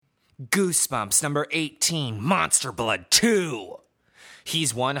Goosebumps number 18, Monster Blood 2.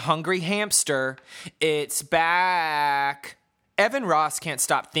 He's one hungry hamster. It's back. Evan Ross can't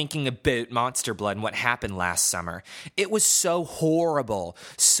stop thinking about Monster Blood and what happened last summer. It was so horrible,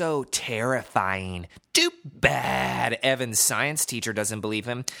 so terrifying. Too bad Evan's science teacher doesn't believe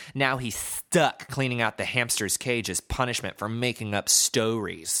him. Now he's stuck cleaning out the hamster's cage as punishment for making up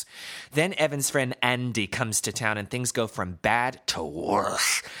stories. Then Evan's friend Andy comes to town and things go from bad to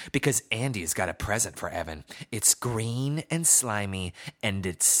worse because Andy's got a present for Evan. It's green and slimy and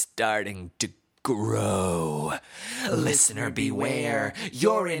it's starting to grow. Listener beware,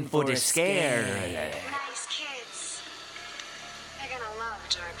 you're in for the scare. Nice kids. They're gonna love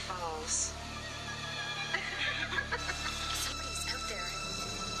Dark Falls. Somebody's out there.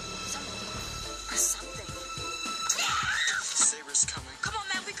 Something. Saber's coming. Come on,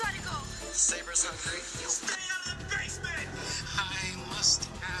 man, we gotta go. Saber's hungry. Stay out of the basement! I must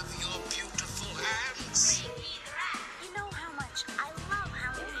have your beautiful hands. You know how much I love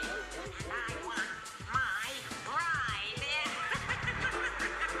Halloween. I want my bride.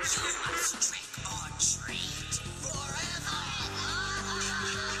 Trick or treat forever.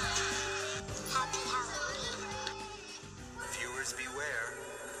 Viewers beware,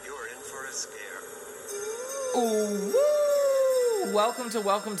 you're in for a scare. Ooh, woo! Welcome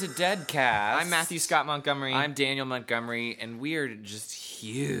to Deadcast. I'm Matthew Scott Montgomery. I'm Daniel Montgomery, and we are just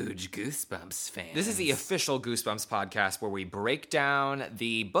huge Goosebumps fans. This is the official Goosebumps podcast where we break down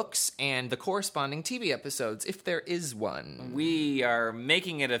the books and the corresponding TV episodes, if there is one. We are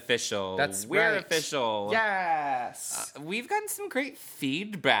making it official. We're right. Official. Yes. We've gotten some great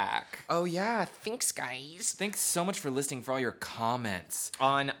feedback. Oh, yeah. Thanks, guys. Thanks so much for listening, for all your comments.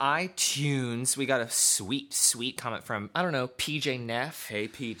 On iTunes, we got a sweet, sweet comment from, PJ Neff. Hey,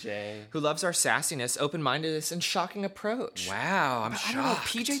 PJ. Who loves our sassiness, open-mindedness, and shocking approach. Wow, I'm I shocked. don't know.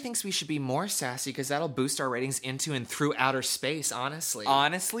 PJ thinks we should be more sassy because that'll boost our ratings into and through outer space, honestly.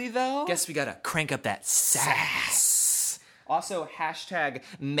 Honestly, though? Guess we gotta crank up that sass. Also, hashtag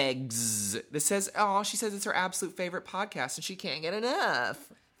Megs. This says, she says it's her absolute favorite podcast and she can't get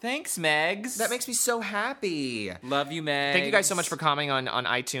enough. Thanks, Megs. That makes me so happy. Love you, Megs. Thank you guys so much for commenting on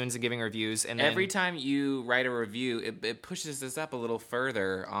iTunes and giving reviews. And then every time you write a review, it pushes us up a little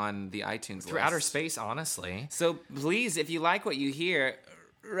further on the iTunes through list. outer space, honestly. So please, if you like what you hear,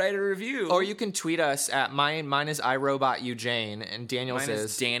 write a review. Or you can tweet us at mine is iRobotUJane, and Daniel Mine says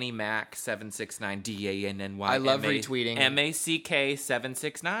is Danny Mac 769 DANNY. I love retweeting. MACK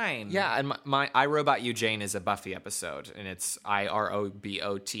 769. Yeah, and my iRobotUJane is a Buffy episode, and it's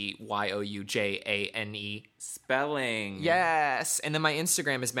IROBOTYOUJANE. Spelling. Yes, and then my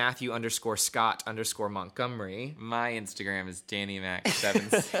Instagram is Matthew_Scott_Montgomery. My Instagram is Danny Mac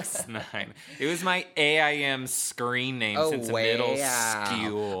 769. It was my AIM screen name since middle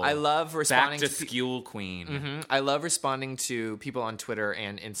school. I love responding back to school queen. Mm-hmm. I love responding to people on Twitter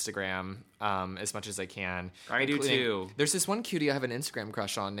and Instagram as much as I can. I do too. There's this one cutie I have an Instagram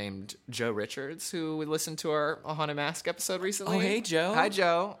crush on named Joe Richards who would listen to our Haunted Mask episode recently. Oh, hey, Joe. Hi,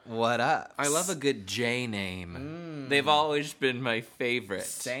 Joe. What up? I love a good J name. They've always been my favorite.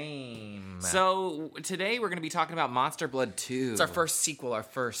 Same. So today we're going to be talking about Monster Blood 2. It's our first sequel, our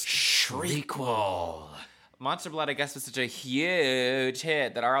first SHRIEKquel. Monster Blood, I guess, was such a huge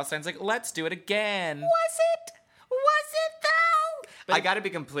hit that R.L. Stein's like, let's do it again. Was it though? But I gotta be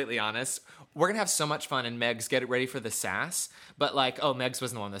completely honest. We're gonna have so much fun, and Megs, get ready for the sass. But Megs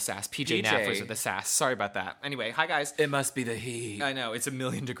wasn't the one with the sass. PJ Neff was with the sass. Sorry about that. Anyway, hi guys. It must be the heat. I know, it's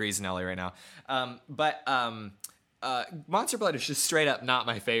 1,000,000 degrees in LA right now. Monster Blood is just straight up not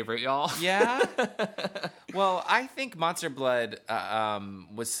my favorite, y'all. Yeah? Well, I think Monster Blood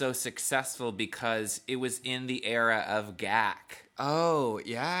was so successful because it was in the era of GAC. Oh,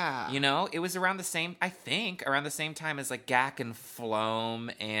 yeah. You know, it was around the same time as like GAC and Floam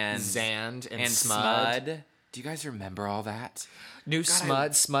and Zand and Smud. Do you guys remember all that? New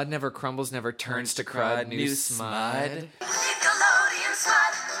Smud. Smud never crumbles, never turns to crud. New Smud. Nickelodeon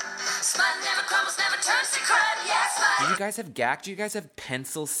Smud. Smud never crumbles, never turns to crud. Yeah, Smud. Do you guys have GAC? Do you guys have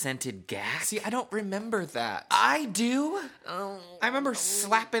pencil-scented GAC? See, I don't remember that. I do. I remember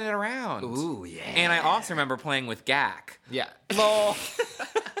slapping it around. Ooh, yeah. And I also remember playing with GAC. Yeah. Lol.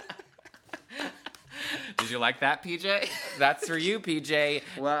 Did you like that, PJ? That's for you, PJ.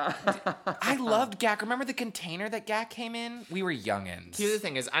 Wow. I loved GAC. Remember the container that GAC came in? We were youngins. See, the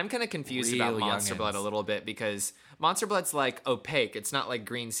thing is, I'm kind of confused Real about Monster youngins. Blood a little bit because Monster Blood's like opaque. It's not like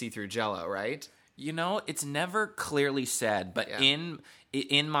green see-through Jello, right? You know, it's never clearly said, but Yeah.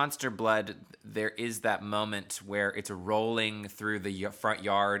 in Monster Blood, there is that moment where it's rolling through the front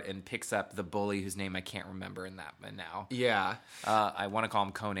yard and picks up the bully whose name I can't remember in that now. Yeah. I want to call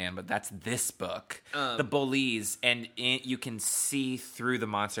him Conan, but that's this book. The bullies, and you can see through the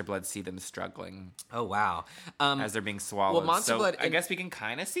Monster Blood, see them struggling. Oh, wow. As they're being swallowed. Well, Monster Blood... I guess we can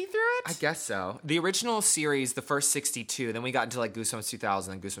kind of see through it? I guess so. The original series, the first 62, then we got into like Goosebumps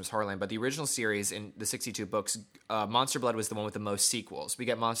 2000 and Goosebumps Horrorland, but the original series in the 62 books, Monster Blood was the one with the most sequels. We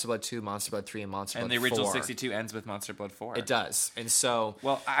get Monster Blood 2, Monster Blood 3, and Monster Blood 4. And the original 62 ends with Monster Blood 4. It does. And so...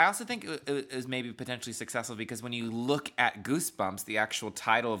 Well, I also think it was maybe potentially successful because when you look at Goosebumps, the actual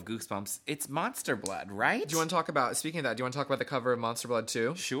title of Goosebumps, it's Monster Blood, right? Do you want to talk about, speaking of that, do you want to talk about the cover of Monster Blood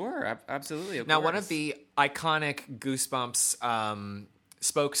 2? Sure, absolutely. Of now, course. one of the iconic Goosebumps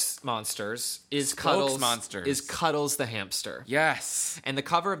spokes monsters is Cuddles. Is Cuddles the hamster. Yes. And the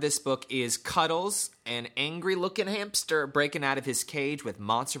cover of this book is Cuddles, an angry-looking hamster breaking out of his cage with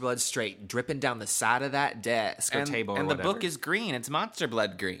Monster Blood straight dripping down the side of that desk or table or whatever. And the book is green. It's Monster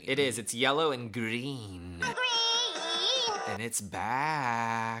Blood green. It is. It's yellow and green. And it's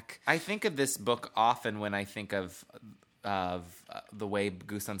back. I think of this book often when I think of the way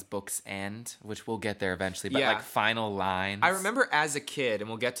Goosebumps books end, which we'll get there eventually, but like final lines. I remember as a kid, and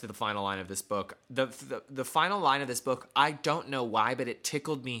we'll get to the final line of this book, the final line of this book, I don't know why, but it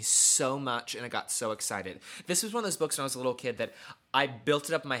tickled me so much, and I got so excited. This was one of those books when I was a little kid that I built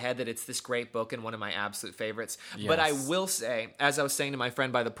it up in my head that it's this great book and one of my absolute favorites. Yes. But I will say, as I was saying to my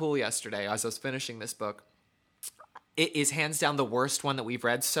friend by the pool yesterday, as I was finishing this book, it is hands down the worst one that we've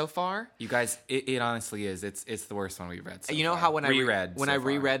read so far. You guys, it honestly is. It's the worst one we've read so far. You know how when I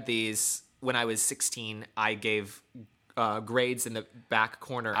reread these when I was 16, I gave grades in the back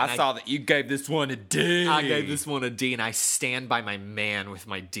corner. I saw that you gave this one a D. I gave this one a D, and I stand by my man with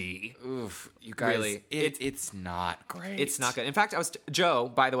my D. Oof, you guys, really, it's not great. It's not good. In fact,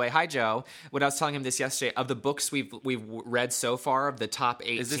 Joe, by the way, hi Joe. When I was telling him this yesterday, of the books we've read so far, of the top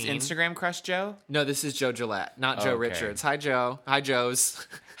 18. Is this Instagram crush Joe? No, this is Joe Gillette, not Joe Richards. Hi Joe. Hi Joes.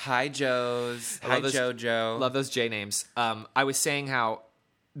 Hi Joes. Hi Jojo. Love those J names. I was saying how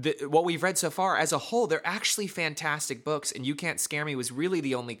what we've read so far as a whole, they're actually fantastic books, and You Can't Scare Me was really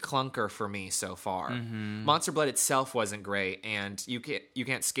the only clunker for me so far. Mm-hmm. Monster Blood itself wasn't great, and You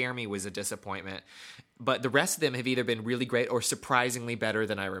Can't Scare Me was a disappointment. But the rest of them have either been really great or surprisingly better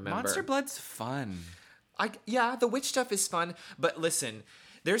than I remember. Monster Blood's fun. The witch stuff is fun, but listen,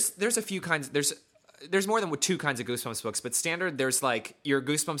 there's a few kinds. There's more than two kinds of Goosebumps books, but standard, there's like your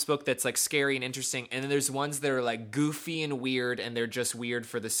Goosebumps book that's like scary and interesting, and then there's ones that are like goofy and weird, and they're just weird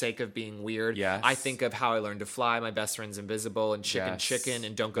for the sake of being weird. Yes. I think of How I Learned to Fly, My Best Friend's Invisible, and Chicken,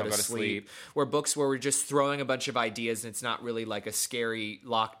 and Don't Go to Sleep. Where books where we're just throwing a bunch of ideas, and it's not really like a scary,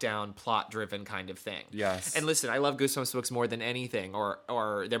 lockdown, plot-driven kind of thing. Yes. And listen, I love Goosebumps books more than anything,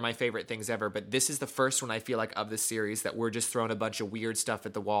 or they're my favorite things ever, but this is the first one I feel like of the series that we're just throwing a bunch of weird stuff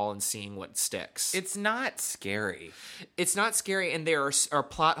at the wall and seeing what sticks. It's not scary. It's not scary, and there are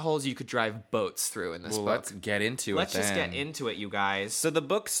plot holes you could drive boats through in this book. Let's get into it. Let's just get into it, you guys. So the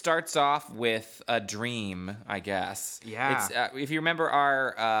book starts off with a dream, I guess. Yeah. It's, if you remember,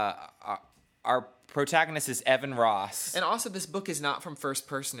 our protagonist is Evan Ross. And also, this book is not from first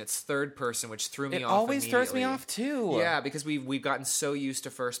person, it's third person, which threw me off. It always throws me off, too. Yeah, because we've gotten so used to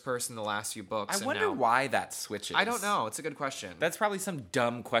first person the last few books. I wonder why that switches. I don't know. It's a good question. That's probably some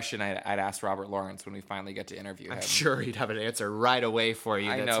dumb question I'd ask Robert Lawrence when we finally get to interview him. I'm sure he'd have an answer right away for you.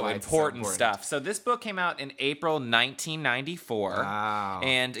 I know, important stuff. So this book came out in April 1994. Wow.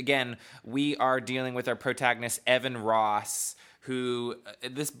 And again, we are dealing with our protagonist, Evan Ross, who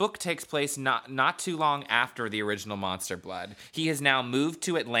this book takes place not too long after the original Monster Blood. He has now moved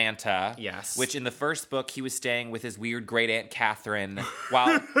to Atlanta. Yes. Which in the first book, he was staying with his weird great aunt Catherine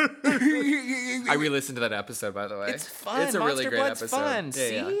while... I re-listened to that episode, by the way. It's fun. It's a really great Blood's episode. Fun. Yeah,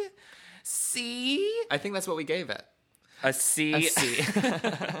 See? yeah. See? I think that's what we gave it. A C. A C.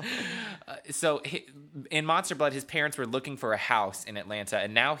 So in Monster Blood, his parents were looking for a house in Atlanta,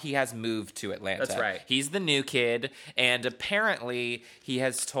 and now he has moved to Atlanta. That's right. He's the new kid, and apparently he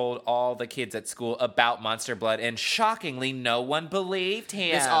has told all the kids at school about Monster Blood, and shockingly, no one believed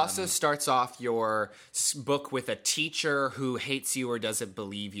him. This also starts off your book with a teacher who hates you or doesn't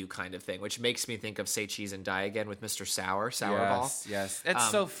believe you kind of thing, which makes me think of Say Cheese and Die Again with Mr. Sourball. Yes. It's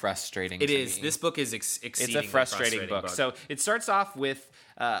so frustrating. It to is. me. This book is exceedingly It's a frustrating book. So it starts off with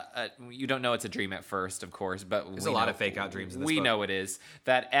you don't know it's a dream at first, of course, but there's a lot of fake out dreams in this we book. know it is.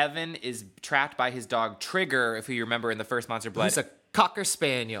 That Evan is trapped by his dog Trigger, if you remember in the first Monster Blood. Who's a Cocker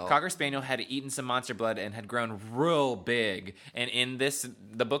Spaniel. Cocker Spaniel had eaten some monster blood and had grown real big. And in this,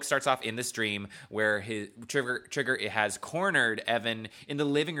 the book starts off in this dream where his Trigger has cornered Evan in the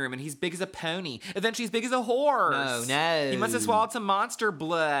living room, and he's big as a pony. Eventually, he's big as a horse. No. He must have swallowed some monster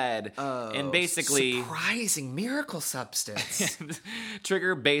blood. Oh, and basically, surprising miracle substance.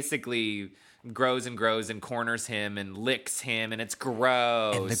 Trigger basically grows and grows and corners him and licks him, and it's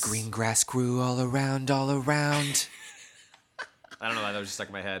gross. And the green grass grew all around. I don't know why that was just stuck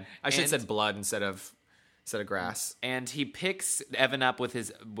in my head. I should have said blood instead of grass. And he picks Evan up with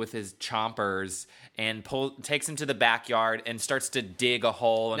his chompers and takes him to the backyard and starts to dig a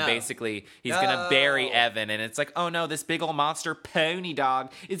hole. And basically, he's going to bury Evan. And it's like, oh no, this big old monster pony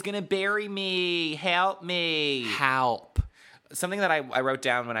dog is going to bury me. Help me. Help. Something that I wrote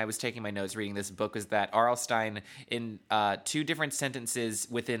down when I was taking my notes reading this book was that R.L. Stine, in 2 different sentences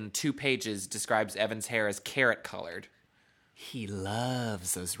within 2 pages, describes Evan's hair as carrot-colored. He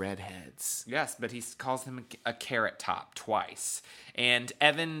loves those redheads. Yes, but he calls him a carrot top twice. And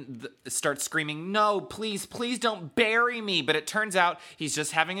Evan starts screaming, no, please don't bury me. But it turns out he's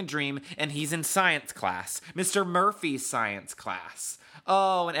just having a dream, and he's in science class. Mr. Murphy's science class.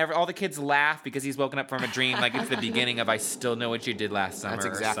 Oh, and all the kids laugh because he's woken up from a dream like it's the beginning of I Still Know What You Did Last Summer. That's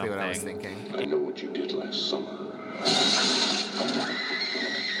exactly what I was thinking. I know what you did last summer.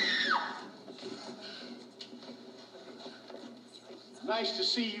 Nice to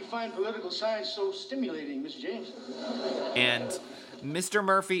see you find political science so stimulating, Miss James. And Mr.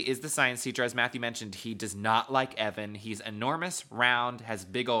 Murphy is the science teacher. As Matthew mentioned, he does not like Evan. He's enormous, round, has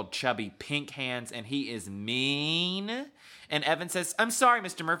big old chubby pink hands, and he is mean. And Evan says, I'm sorry,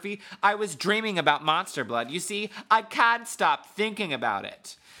 Mr. Murphy. I was dreaming about monster blood. You see, I can't stop thinking about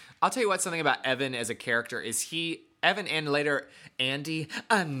it. I'll tell you what, something about Evan as a character is Evan and later Andy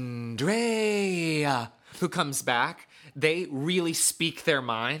Andrea, who comes back, they really speak their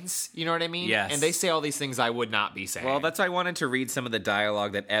minds. You know what I mean? Yes. And they say all these things I would not be saying. Well, that's why I wanted to read some of the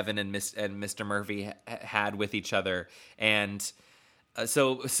dialogue that Evan and Mr. Murphy had with each other. And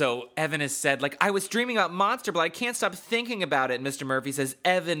so Evan has said, like, I was dreaming about monster blood. I can't stop thinking about it. And Mr. Murphy says,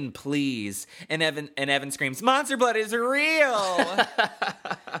 Evan, please. And Evan screams, monster blood is real.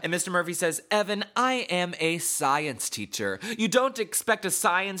 And Mr. Murphy says, Evan, I am a science teacher. You don't expect a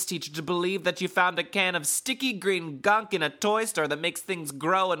science teacher to believe that you found a can of sticky green gunk in a toy store that makes things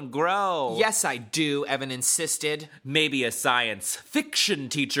grow and grow. Yes, I do, Evan insisted. Maybe a science fiction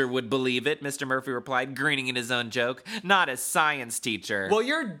teacher would believe it, Mr. Murphy replied, grinning at his own joke. Not a science teacher. Well,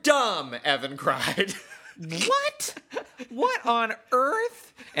 you're dumb, Evan cried. What? What on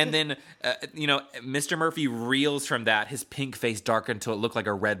earth? And then, Mr. Murphy reels from that, his pink face darkened until it looked like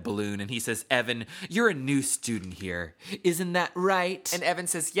a red balloon, and he says, Evan, you're a new student here. Isn't that right? And Evan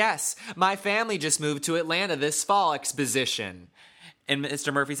says, yes, my family just moved to Atlanta this fall exposition. And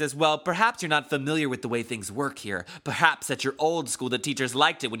Mr. Murphy says, well, perhaps you're not familiar with the way things work here. Perhaps at your old school the teachers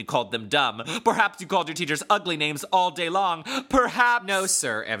liked it when you called them dumb. Perhaps you called your teachers ugly names all day long. Perhaps... No,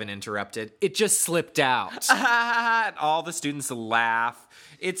 sir, Evan interrupted. It just slipped out. And all the students laugh.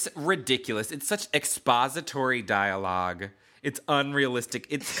 It's ridiculous. It's such expository dialogue. It's unrealistic.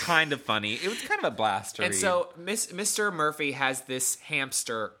 It's kind of funny. It was kind of a blast to read. And so Mr. Murphy has this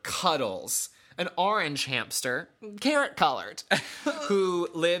hamster, Cuddles, an orange hamster, carrot-colored, who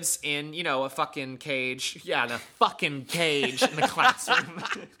lives in, a fucking cage. Yeah, in a fucking cage in the classroom.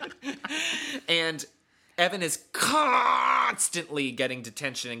 And Evan is constantly getting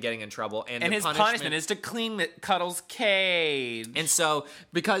detention and getting in trouble. And his punishment is to clean Cuddles' cage. And so,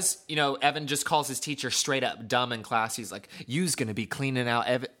 because, Evan just calls his teacher straight up dumb in class, he's like, you's gonna be cleaning out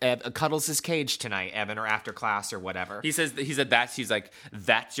Cuddles' cage tonight, Evan, or after class or whatever. He said he's like,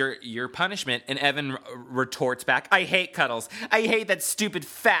 that's your punishment. And Evan retorts back, I hate Cuddles. I hate that stupid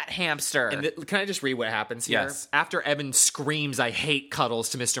fat hamster. And can I just read what happens here? Yes. After Evan screams, I hate Cuddles,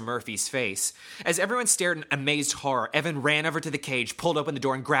 to Mr. Murphy's face, as everyone stared in amazed horror, Evan ran over to the cage, pulled open the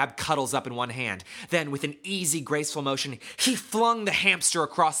door, and grabbed Cuddles up in one hand. Then, with an easy, graceful motion, he flung the hamster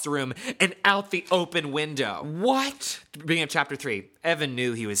across the room and out the open window. What? Beginning of chapter 3, Evan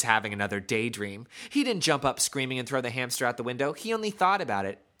knew he was having another daydream. He didn't jump up screaming and throw the hamster out the window. He only thought about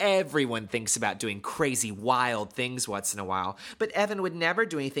it. Everyone thinks about doing crazy, wild things once in a while, but Evan would never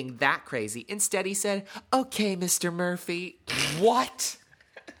do anything that crazy. Instead, he said, okay, Mr. Murphy. What?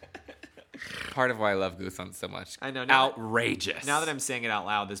 Part of why I love Goosebumps so much. I know. Outrageous. Now that I'm saying it out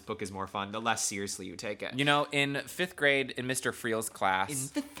loud, this book is more fun, the less seriously you take it. In 5th grade, in Mr. Friel's class...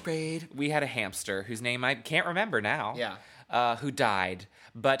 In 5th grade. We had a hamster whose name I can't remember now. Yeah. Who died.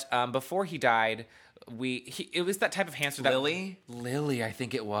 But before he died, it was that type of hamster that... Lily? Lily, I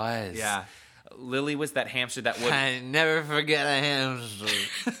think it was. Yeah. Lily was that hamster that would I never forget a hamster.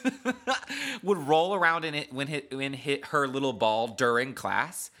 would roll around in it when hit her little ball during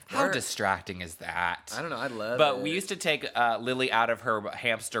class. How distracting is that? I don't know. I love it. But we used to take Lily out of her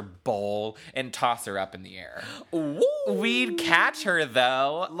hamster bowl and toss her up in the air. Woo! We'd catch her,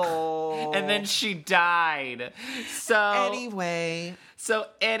 though. Lol. And then she died. Anyway. So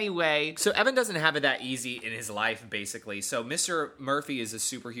Evan doesn't have it that easy in his life, basically. So Mr. Murphy is a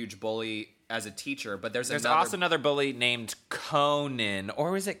super huge bully as a teacher, but there's also another bully named Conan.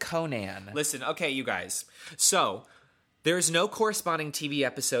 Or is it Conan? Listen, okay, you guys. So there's no corresponding TV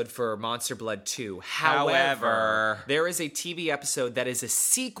episode for Monster Blood 2. However, there is a TV episode that is a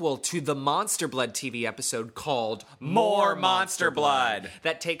sequel to the Monster Blood TV episode called More Monster Blood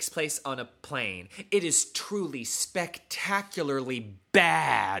that takes place on a plane. It is truly spectacularly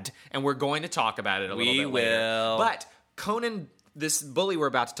bad, and we're going to talk about it a little bit later. We will. But Conan, this bully we're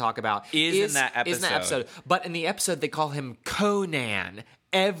about to talk about, is in that episode. But in the episode, they call him Conan.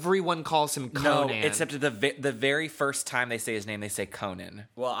 Everyone calls him Conan. No, except the very first time they say his name, they say Conan.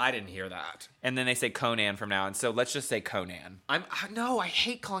 Well, I didn't hear that. And then they say Conan from now on. So let's just say Conan. No, I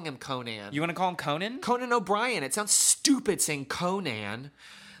hate calling him Conan. You want to call him Conan? Conan O'Brien. It sounds stupid saying Conan.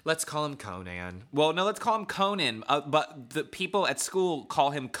 Let's call him Conan. Well, no, let's call him Conan. But the people at school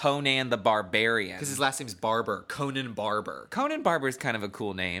call him Conan the Barbarian. Because his last name's Barber. Conan Barber. Conan Barber is kind of a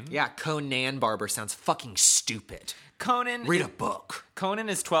cool name. Yeah, Conan Barber sounds fucking stupid. Conan... Read a book. Conan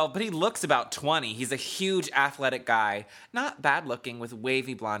is 12, but he looks about 20. He's a huge athletic guy. Not bad looking, with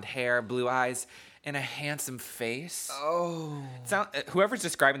wavy blonde hair, blue eyes, and a handsome face. Oh. Whoever's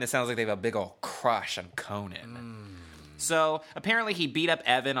describing this sounds like they have a big old crush on Conan. So, apparently he beat up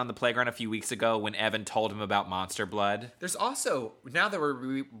Evan on the playground a few weeks ago when Evan told him about Monster Blood. There's also, now that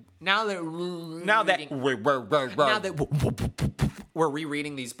we're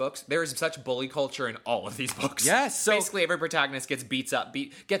rereading these books, there is such bully culture in all of these books. Yes, so basically every protagonist gets beats up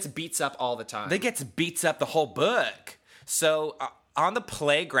all the time. They gets beats up the whole book. So on the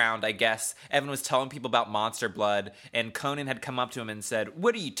playground, I guess, Evan was telling people about Monster Blood, and Conan had come up to him and said,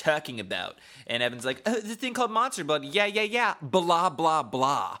 "What are you talking about?" And Evan's like, "This thing called Monster Blood. Yeah. Blah, blah,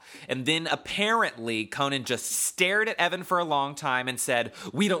 blah." And then apparently Conan just stared at Evan for a long time and said,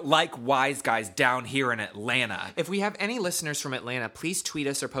 "We don't like wise guys down here in Atlanta." If we have any listeners from Atlanta, please tweet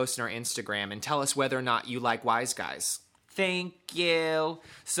us or post on our Instagram and tell us whether or not you like wise guys. Thank you.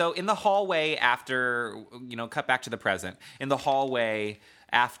 So in the hallway after, cut back to the present. In the hallway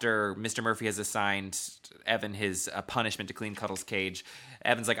after Mr. Murphy has assigned Evan his punishment to clean Cuddles' cage,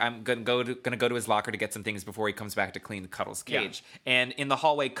 Evan's like, I'm gonna go to his locker to get some things before he comes back to clean Cuddles' cage. Yeah. And in the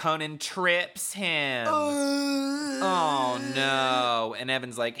hallway, Conan trips him. Oh no. And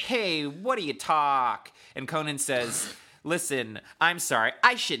Evan's like, "Hey, what do you talk?" And Conan says, "Listen, I'm sorry.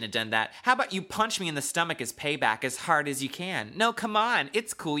 I shouldn't have done that. How about you punch me in the stomach as payback as hard as you can? No, come on.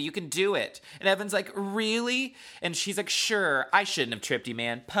 It's cool. You can do it." And Evan's like, "Really?" And she's like, "Sure. I shouldn't have tripped you,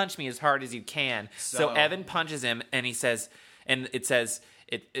 man. Punch me as hard as you can." So Evan punches him, and he says, and it says,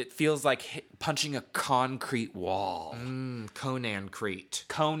 it feels like punching a concrete wall. Conan-crete.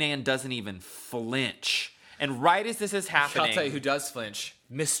 Conan doesn't even flinch. And right as this is happening... I'll tell you who does flinch.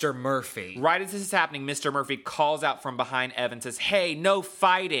 Mr. Murphy. Right as this is happening, Mr. Murphy calls out from behind Evan, says, "Hey, no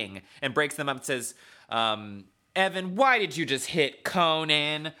fighting," and breaks them up and says, "Evan, why did you just hit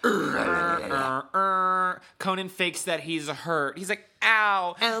Conan?" Conan fakes that he's hurt. He's like,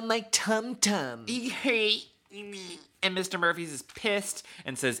 "Ow. Ow, my tum-tum." He hate me. And Mr. Murphy's is pissed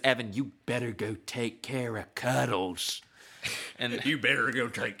and says, "Evan, you better go take care of Cuddles." And "You better go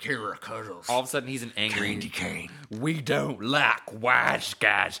take care of Cuddles." All of a sudden, he's an angry... Candy cane. "We don't like wise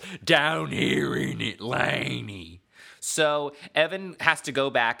guys down here in Atlanta." So Evan has to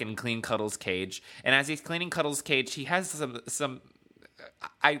go back and clean Cuddles' cage. And as he's cleaning Cuddles' cage, he has there's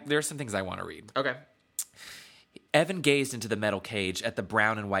some things I want to read. Okay. Evan gazed into the metal cage at the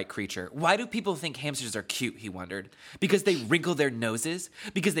brown and white creature. Why do people think hamsters are cute, he wondered. Because they wrinkle their noses?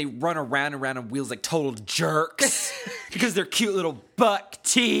 Because they run around and around on wheels like total jerks? Because they're cute little buck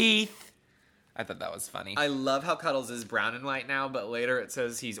teeth? I thought that was funny. I love how Cuddles is brown and white now, but later it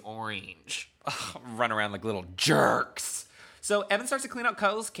says he's orange. Run around like little jerks. So Evan starts to clean out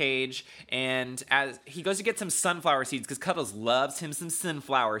Cuddles' cage, and as he goes to get some sunflower seeds, because Cuddles loves him some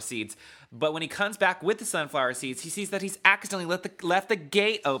sunflower seeds. But when he comes back with the sunflower seeds, he sees that he's accidentally left the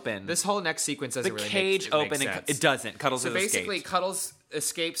gate open. This whole next sequence doesn't really make sense. It doesn't. Cuddles so has basically, escaped. Cuddles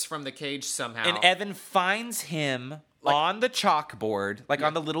escapes from the cage somehow. And Evan finds him on the chalkboard, like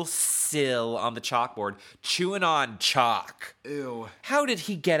on the little sill on the chalkboard, chewing on chalk. Ew. How did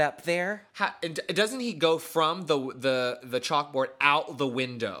he get up there? Doesn't he go from the chalkboard out the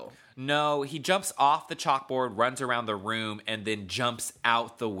window? No, he jumps off the chalkboard, runs around the room, and then jumps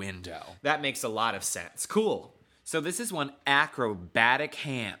out the window. That makes a lot of sense. Cool. So this is one acrobatic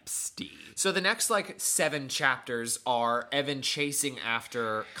hamster. So the next 7 chapters are Evan chasing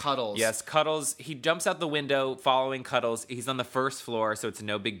after Cuddles. Yes, Cuddles, he jumps out the window following Cuddles. He's on the first floor, so it's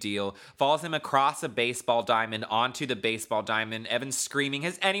no big deal. Follows him across a baseball diamond onto the baseball diamond. Evan's screaming,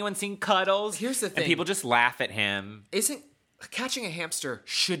 "Has anyone seen Cuddles?" Here's the thing. And people just laugh at him. Catching a hamster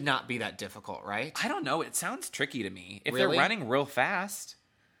should not be that difficult, right? I don't know. It sounds tricky to me. If Really? they're running real fast.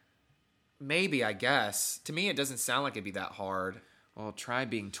 Maybe, I guess. To me, it doesn't sound like it'd be that hard. Well, try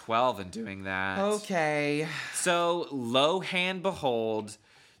being 12 and doing that. Okay. So, lo and behold,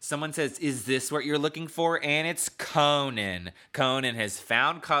 someone says, "Is this what you're looking for?" And it's Conan. Conan has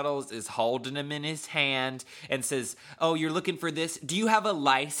found Cuddles, is holding him in his hand, and says, "Oh, you're looking for this? Do you have a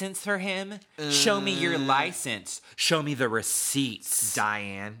license for him? Show me your license. Show me the receipts."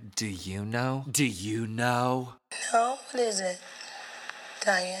 Diane, do you know? Do you know? No, what is it?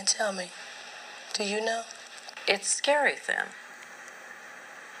 Diane, tell me. Do you know? It's scary, Tim.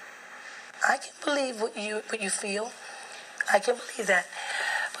 I can believe what you feel. I can believe that.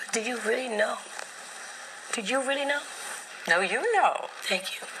 But do you really know? Do you really know? No, you know.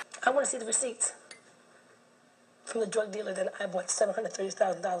 Thank you. I want to see the receipts from the drug dealer that I bought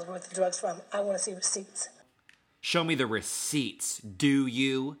 $730,000 worth of drugs from. I want to see receipts. Show me the receipts, do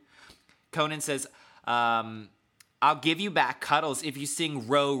you? Conan says, "I'll give you back Cuddles if you sing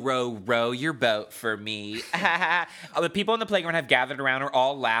Row, Row, Row Your Boat for me." The people in the playground have gathered around, are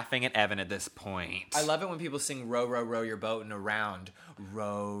all laughing at Evan at this point. I love it when people sing "Row, row, row your boat" in a round.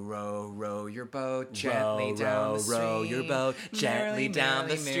 Row, row, row your boat gently down the stream. Row your boat gently down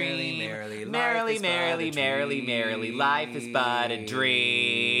the stream. Merrily, merrily, merrily, merrily, merrily, life is but a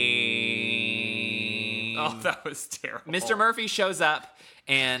dream. Oh, that was terrible. Mr. Murphy shows up,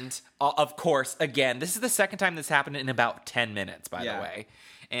 and of course, again, this is the second time this happened in about 10 minutes, by the way.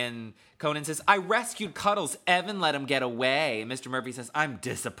 And Conan says, "I rescued Cuddles. Evan let him get away." Mr. Murphy says, "I'm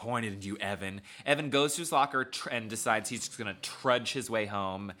disappointed in you, Evan." Evan goes to his locker and decides he's just going to trudge his way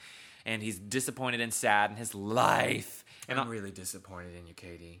home. And he's disappointed and sad in his life. And I'm really disappointed in you,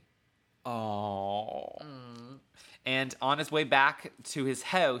 Katie. Oh. And on his way back to his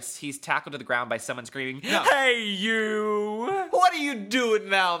house, he's tackled to the ground by someone screaming, "Hey, you! What are you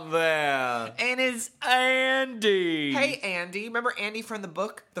doing out there? And it's Andy. Hey, Andy. Remember Andy from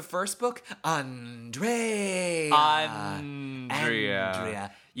the first book? Andrea.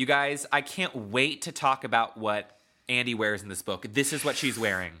 Andrea. You guys, I can't wait to talk about what Andy wears in this book. This is what she's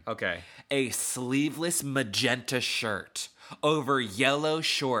wearing. Okay. A sleeveless magenta shirt over yellow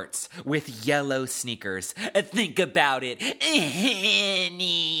shorts with yellow sneakers. Think about it.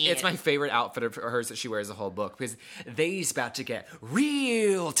 It's my favorite outfit of hers that she wears the whole book because they's about to get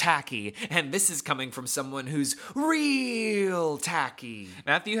real tacky. And this is coming from someone who's real tacky.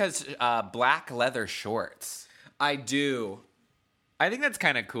 Matthew has black leather shorts. I do. I think that's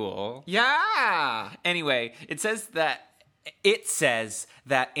kind of cool. Yeah. Anyway, it says that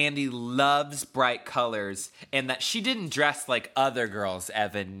Andy loves bright colors and that she didn't dress like other girls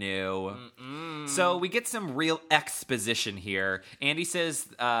Evan knew. So we get some real exposition here. Andy says,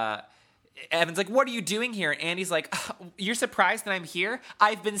 Evan's like, "What are you doing here?" And Andy's like, "You're surprised that I'm here?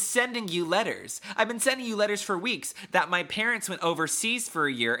 I've been sending you letters. I've been sending you letters for weeks that my parents went overseas for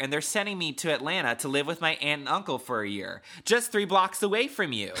a year and they're sending me to Atlanta to live with my aunt and uncle for a year, just 3 blocks away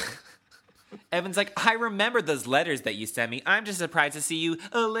from you." Evan's like, "I remember those letters that you sent me. I'm just surprised to see you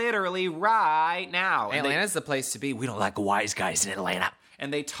literally right now." And Atlanta's the place to be. We don't like wise guys in Atlanta.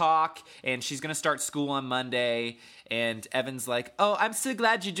 And they talk, and she's going to start school on Monday. And Evan's like, "Oh, I'm so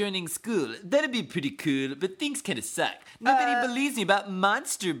glad you're joining school. That'd be pretty cool, but things kind of suck. Nobody believes me about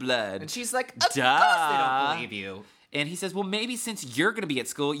monster blood." And she's like, "Of course they don't believe you." And he says, "Well, maybe since you're going to be at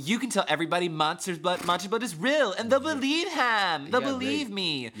school, you can tell everybody monster blood is real, and they'll believe him. They'll believe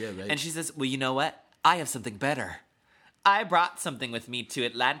me." Yeah, right. And she says, "Well, you know what? I have something better. I brought something with me to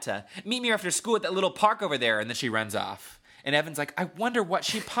Atlanta. Meet me after school at that little park over there." And then she runs off. And Evan's like, "I wonder what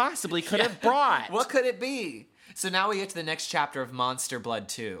she possibly could have brought." What could it be? So now we get to the next chapter of Monster Blood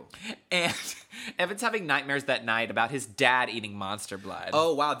 2. And Evan's having nightmares that night about his dad eating monster blood.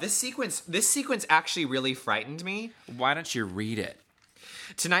 Oh, wow. This sequence actually really frightened me. Why don't you read it?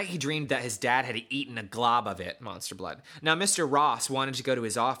 Tonight he dreamed that his dad had eaten a glob of it, monster blood. Now, Mr. Ross wanted to go to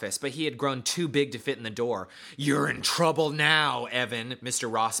his office, but he had grown too big to fit in the door. "You're in trouble now, Evan,"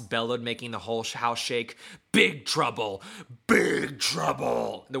 Mr. Ross bellowed, making the whole house shake. Big trouble. Big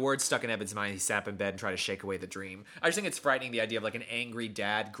trouble. The word stuck in Evan's mind. He sat up in bed and tried to shake away the dream. I just think it's frightening, the idea of like an angry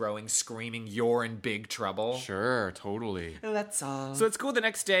dad growing, screaming, "You're in big trouble." Sure, totally. That's all. So at school the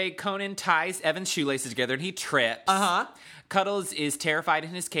next day, Conan ties Evan's shoelaces together and he trips. Cuddles is terrified in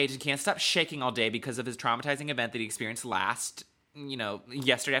his cage and can't stop shaking all day because of his traumatizing event that he experienced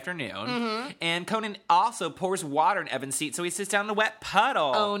yesterday afternoon. And Conan also pours water in Evan's seat, so he sits down in a wet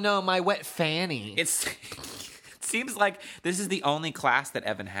puddle. Oh no, my wet fanny. It seems like this is the only class that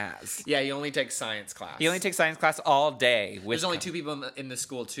Evan has. Yeah, he only takes science class. He only takes science class all day. There's only two people in the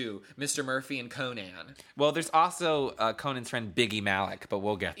school, too. Mr. Murphy and Conan. Well, there's also Conan's friend Biggie Malik, but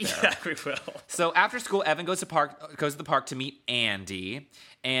we'll get there. Yeah, we will. So after school, Evan goes to the park to meet Andy.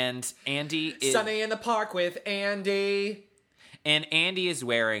 And Andy is... Sunday in the park with Andy. And Andy is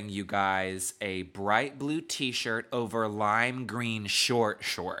wearing, you guys, a bright blue t-shirt over lime green short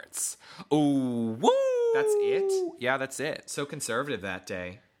shorts. Ooh, woo! That's it? Yeah, that's it. So conservative that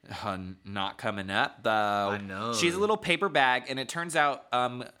day. Not coming up, though. I know. She has a little paper bag, and it turns out,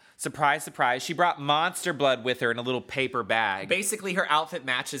 surprise, surprise, she brought Monster Blood with her in a little paper bag. Basically, her outfit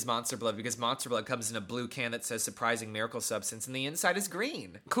matches Monster Blood because Monster Blood comes in a blue can that says surprising miracle substance, and the inside is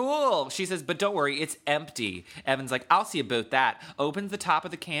green. Cool. She says, but don't worry, it's empty. Evan's like, I'll see about that. Opens the top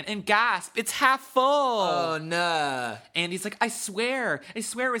of the can and gasp, it's half full. Oh, no. Andy's like, I swear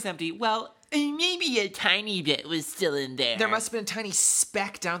it was empty. Well, maybe a tiny bit was still in there. There must have been a tiny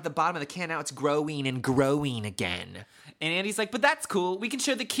speck down at the bottom of the can. Now it's growing and growing again. And Andy's like, but that's cool. We can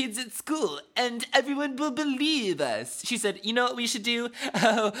show the kids at school, and everyone will believe us. She said, you know what we should do?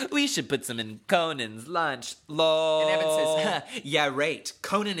 Oh, we should put some in Conan's lunch. Lol. And Evan says, yeah, right.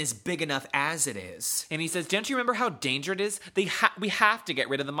 Conan is big enough as it is. And he says, don't you remember how dangerous it is? We have to get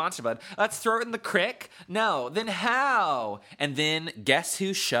rid of the monster blood. Let's throw it in the crick? No. Then how? And then guess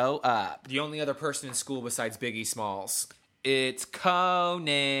who show up? The only other person in school besides Biggie Smalls. It's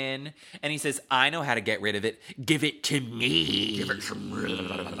Conan. And he says, I know how to get rid of it. Give it to me. Give it to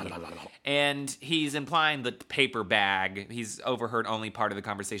me. And he's implying the paper bag. He's overheard only part of the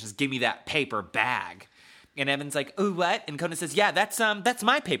conversations. Give me that paper bag. And Evan's like, oh, what? And Conan says, yeah, that's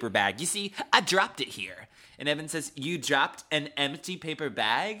my paper bag. You see, I dropped it here. And Evan says, you dropped an empty paper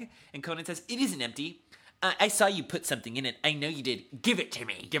bag? And Conan says, it isn't empty. I saw you put something in it. I know you did. Give it to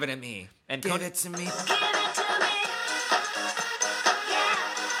me. Give it to me. And Give Conan, it to me. Give it to me. Yeah.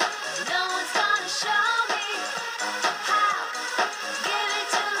 No one's gonna show me how. Give it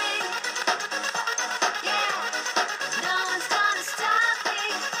to me. Yeah. No one's gonna stop me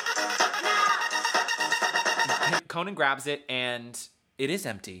now. Conan grabs it, and it is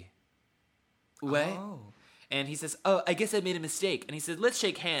empty. What? Oh. And he says, oh, I guess I made a mistake. And he says, let's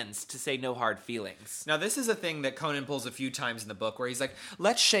shake hands to say no hard feelings. Now, this is a thing that Conan pulls a few times in the book where he's like,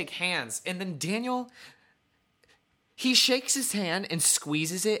 let's shake hands. And then Daniel, he shakes his hand and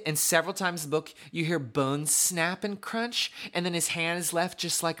squeezes it. And several times in the book, you hear bones snap and crunch. And then his hand is left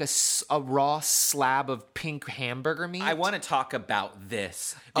just like a raw slab of pink hamburger meat. I want to talk about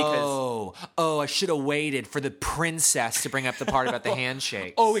this. Because I should have waited for the princess to bring up the part about the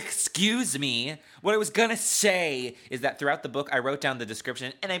handshake. Oh, excuse me. What I was going to say is that throughout the book, I wrote down the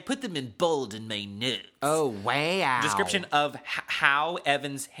description, and I put them in bold in my notes. Oh, wow. Description of how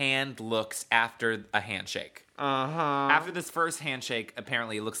Evan's hand looks after a handshake. Uh-huh. After this first handshake,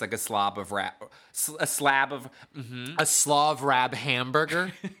 apparently it looks like a slab of a Slav rab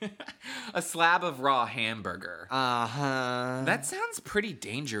hamburger. a slab of raw hamburger. Uh-huh. That sounds pretty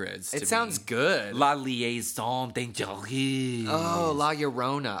dangerous. It sounds good. La liaison dangereuse. Oh, La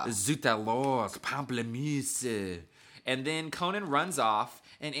Llorona. Zut alors, pamplemousse. And then Conan runs off,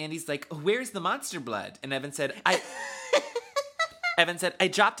 and Andy's like, where's the monster blood? And Evan said, I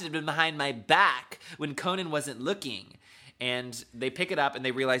dropped it behind my back when Conan wasn't looking. And they pick it up, and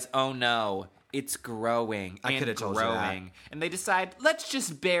they realize, oh no, it's growing. I could have told you that. And they decide, let's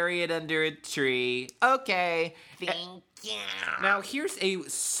just bury it under a tree. Okay. Thank you. Now, here's I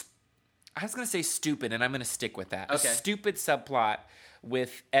was going to say stupid, and I'm going to stick with that. Okay. A stupid subplot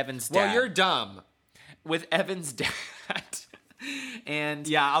with Evan's dad. Well, you're dumb. With Evan's dad. And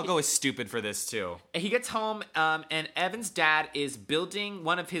yeah, I'll go with stupid for this too. He gets home, and Evan's dad is building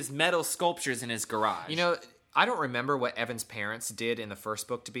one of his metal sculptures in his garage. You know, I don't remember what Evan's parents did in the first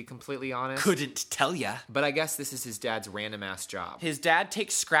book, to be completely honest. Couldn't tell ya. But I guess this is his dad's random-ass job. His dad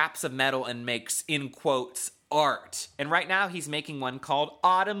takes scraps of metal and makes, in quotes, art. And right now he's making one called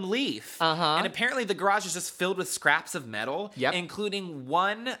Autumn Leaf. Uh-huh. And apparently the garage is just filled with scraps of metal, yep, including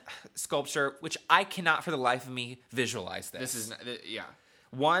one sculpture, which I cannot for the life of me visualize this. This is, yeah.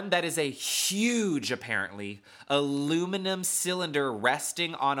 One that is a huge, apparently, aluminum cylinder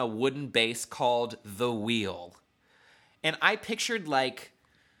resting on a wooden base called the wheel. And I pictured, like,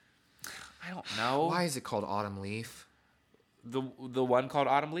 I don't know. Why is it called Autumn Leaf? The one called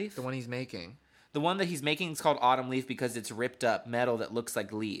Autumn Leaf? The one he's making. The one that he's making is called Autumn Leaf because it's ripped up metal that looks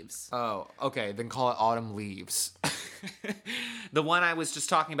like leaves. Oh, okay. Then call it Autumn Leaves. The one I was just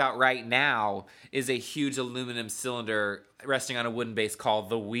talking about right now is a huge aluminum cylinder resting on a wooden base called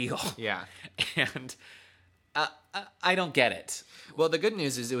the wheel. Yeah. And I don't get it. Well, the good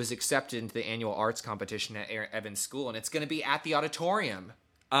news is it was accepted into the annual arts competition at Evan's school, and it's going to be at the auditorium.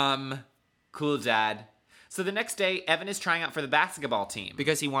 Cool, Dad. So the next day, Evan is trying out for the basketball team.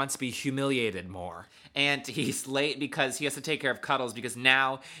 Because he wants to be humiliated more. And he's late because he has to take care of Cuddles because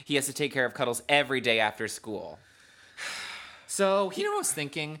now he has to take care of Cuddles every day after school. So, You know what I was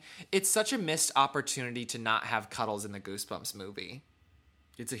thinking? It's such a missed opportunity to not have Cuddles in the Goosebumps movie.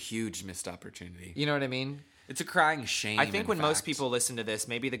 it's a huge missed opportunity. You know what I mean? It's a crying shame. I think in when most fact. people listen to this,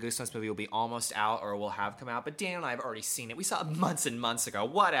 maybe the Goosebumps movie will be almost out or will have come out. But Dan and I have already seen it. We saw it months and months ago.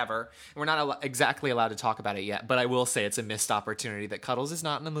 Whatever. We're not exactly allowed to talk about it yet. But I will say it's a missed opportunity that Cuddles is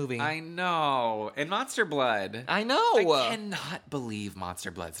not in the movie. I know. And Monster Blood. I know. I cannot believe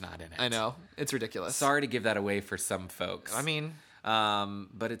Monster Blood's not in it. I know. It's ridiculous. Sorry to give that away for some folks. I mean,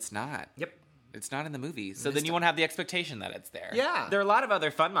 but it's not. Yep. It's not in the movie. So then you won't have the expectation that it's there. Yeah. There are a lot of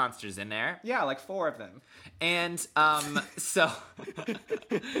other fun monsters in there. yeah, like 4 of them. And so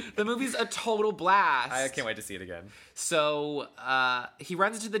the movie's a total blast. I can't wait to see it again. So he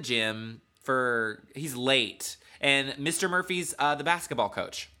runs into the gym he's late. And Mr. Murphy's the basketball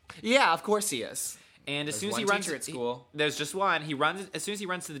coach. Yeah, of course he is. And as There's soon as one he runs teacher at school. there's just one. As soon as he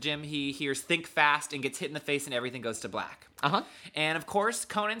runs to the gym, he hears "think fast" and gets hit in the face, and everything goes to black. And of course,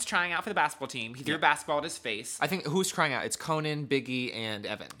 Conan's trying out for the basketball team. He threw a basketball at his face. I think who's crying out? It's Conan, Biggie, and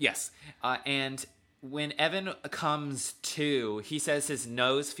Evan. Yes. And when Evan comes to, he says his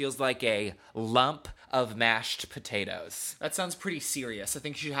nose feels like a lump of mashed potatoes. That sounds pretty serious. I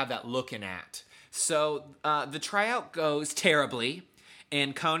think you should have that looking at. So the tryout goes terribly.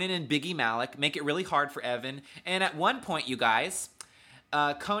 And Conan and Biggie Malik make it really hard for Evan. And at one point, you guys,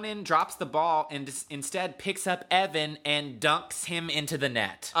 Conan drops the ball and instead picks up Evan and dunks him into the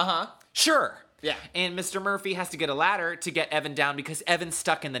net. Sure. Yeah. And Mr. Murphy has to get a ladder to get Evan down because Evan's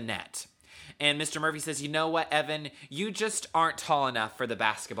stuck in the net. And Mr. Murphy says, you know what, Evan? You just aren't tall enough for the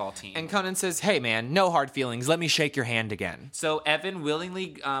basketball team. And Conan says, hey, man, no hard feelings. Let me shake your hand again. So Evan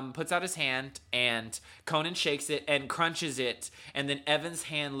willingly puts out his hand, and Conan shakes it and crunches it, and then Evan's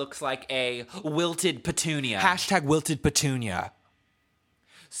hand looks like a wilted petunia. Hashtag wilted petunia.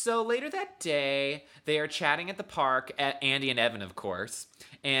 So later that day, they are chatting at the park at Andy and Evan, of course,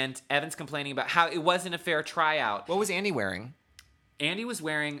 and Evan's complaining about how it wasn't a fair tryout. What was Andy wearing? Andy was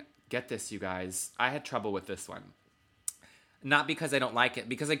wearing... Get this, you guys. I had trouble with this one. Not because I don't like it,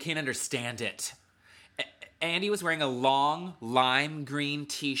 because I can't understand it. Andy was wearing a long lime green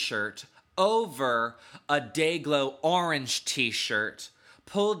t-shirt over a Dayglow orange t-shirt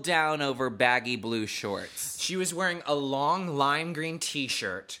pulled down over baggy blue shorts. She was wearing a long lime green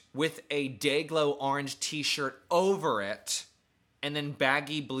t-shirt with a Dayglow orange t-shirt over it and then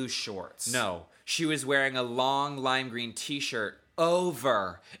baggy blue shorts. No, she was wearing a long lime green t-shirt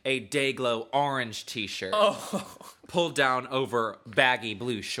over a Dayglow orange t-shirt. Pulled down over baggy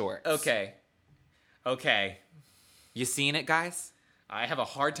blue shorts. Okay. You seeing it, guys? I have a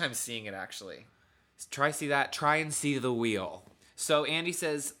hard time seeing it, actually. Try and see the wheel. So Andy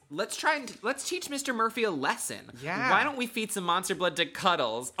says, let's teach Mr. Murphy a lesson. Yeah. Why don't we feed some monster blood to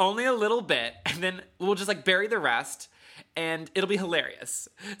Cuddles, only a little bit, and then we'll just bury the rest. And it'll be hilarious.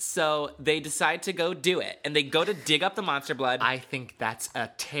 So they decide to go do it. And they go to dig up the monster blood. I think that's a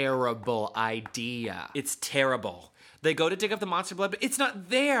terrible idea. It's terrible. They go to dig up the monster blood, but it's not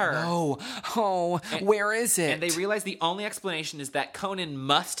there. No. Where is it? And they realize the only explanation is that Conan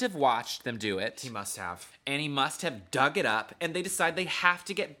must have watched them do it. He must have. And he must have dug it up. And they decide they have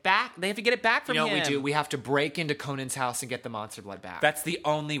to get back. They have to get it back from him. You know what we do? We have to break into Conan's house and get the monster blood back. That's the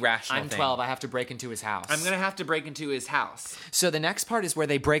only rational thing. I'm 12. I have to break into his house. I'm going to have to break into his house. So the next part is where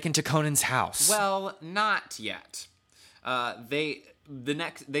they break into Conan's house. Well, not yet. They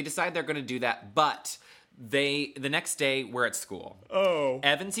decide they're going to do that, but the next day we're at school.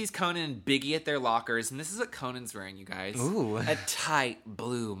 Evan sees Conan and Biggie at their lockers, and this is what Conan's wearing, you guys. Ooh. A tight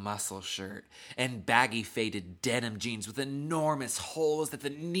blue muscle shirt and baggy faded denim jeans with enormous holes at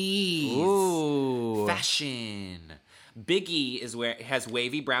the knees. Ooh. Fashion. Biggie has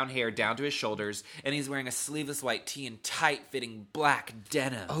wavy brown hair down to his shoulders, and he's wearing a sleeveless white tee and tight-fitting black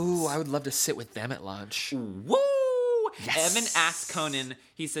denim. Ooh, I would love to sit with them at lunch. Woo! Yes. Evan asks Conan,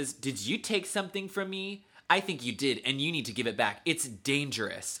 he says, "Did you take something from me? I think you did, and you need to give it back. It's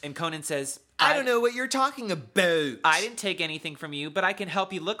dangerous." And Conan says, I don't know what you're talking about. "I didn't take anything from you, but I can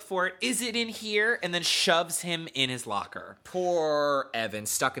help you look for it. Is it in here?" And then shoves him in his locker. Poor Evan,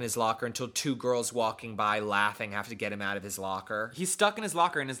 stuck in his locker until two girls walking by laughing have to get him out of his locker. He's stuck in his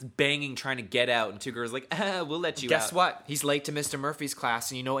locker and is banging, trying to get out. And two girls are like, we'll let you out. Guess what? He's late to Mr. Murphy's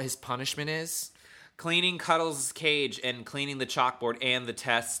class, and you know what his punishment is? Cleaning Cuddles' cage and cleaning the chalkboard and the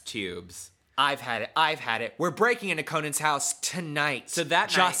test tubes. I've had it. We're breaking into Conan's house tonight. So that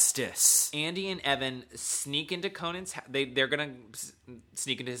Justice. night, Andy and Evan sneak into Conan's house. They're gonna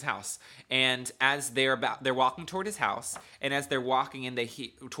sneak into his house. And as they're walking toward his house, and as they're walking in, they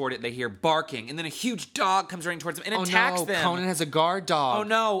hear barking, and then a huge dog comes running towards them and attacks them. Conan has a guard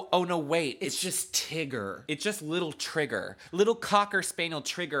dog. Oh no, wait. It's just Tigger. It's just little Trigger. Little Cocker Spaniel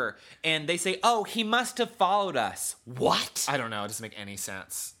Trigger. And they say, "Oh, he must have followed us." What? I don't know. It doesn't make any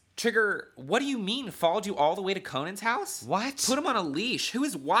sense. Trigger, what do you mean? Followed you all the way to Conan's house? What? Put him on a leash. Who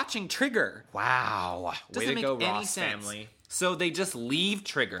is watching Trigger? Wow. Doesn't Way to make go, any Ross sense. family. So they just leave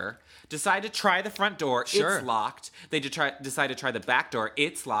Trigger, decide to try the front door. Sure. It's locked. They decide to try the back door.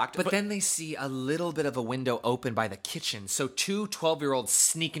 It's locked. But then they see a little bit of a window open by the kitchen. So two 12-year-olds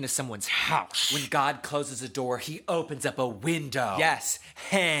sneak into someone's house. when God closes a door, he opens up a window. Yes,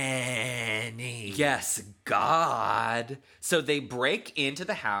 Henny. Yes, God. So they break into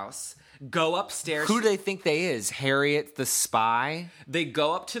the house, go upstairs. Who do they think they is? Harriet the Spy? They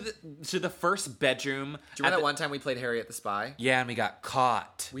go up to the first bedroom. Do you remember that one time we played Harriet the Spy? Yeah, and we got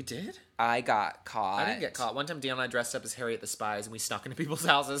caught. We did? I got caught. I didn't get caught. One time Dion and I dressed up as Harriet the Spies and we snuck into people's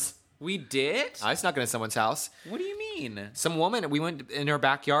houses. We did? I snuck into someone's house. What do you mean? Some woman, we went in her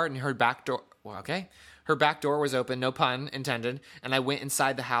backyard and her back door, her back door was open, no pun intended, and I went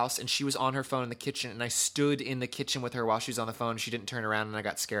inside the house and she was on her phone in the kitchen and I stood in the kitchen with her while she was on the phone. She didn't turn around and I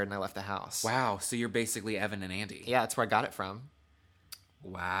got scared and I left the house. Wow, so you're basically Evan and Andy. Yeah, that's where I got it from.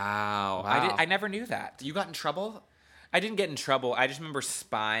 Wow. Wow. I never knew that. You got in trouble? I didn't get in trouble. I just remember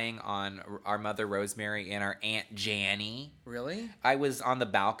spying on our mother Rosemary and our Aunt Janny. Really? I was on the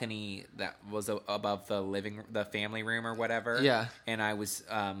balcony that was above the family room or whatever. Yeah. And I was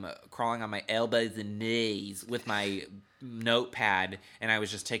crawling on my elbows and knees with my notepad, and I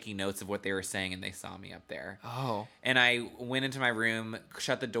was just taking notes of what they were saying, and they saw me up there. Oh. And I went into my room,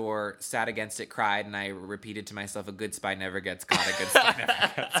 shut the door, sat against it, cried, and I repeated to myself, "A good spy never gets caught. A good spy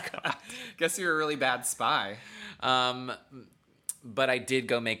never gets caught." Guess you're a really bad spy. But I did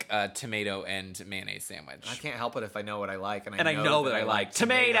go make a tomato and mayonnaise sandwich. I can't help it if I know what I like, and I know that I like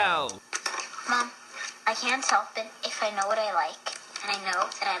tomato. Mom, I can't help it if I know what I like. And I know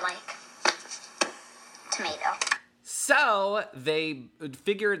that I like tomato. So they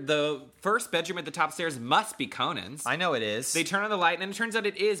figured the first bedroom at the top stairs must be Conan's. I know it is. They turn on the light, and it turns out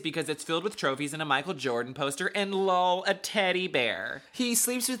it is because it's filled with trophies and a Michael Jordan poster and lol, a teddy bear. He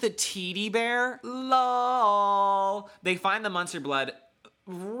sleeps with a teddy bear? Lol. They find the monster blood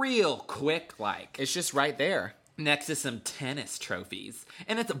real quick, like. It's just right there. Next to some tennis trophies.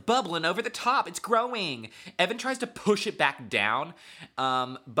 And it's bubbling over the top. It's growing. Evan tries to push it back down,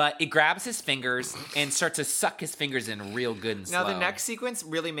 but it grabs his fingers and starts to suck his fingers in real good and slow. Now, the next sequence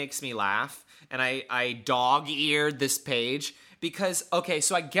really makes me laugh, and I dog-eared this page because, okay,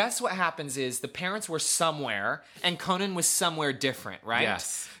 so I guess what happens is the parents were somewhere, and Conan was somewhere different, right?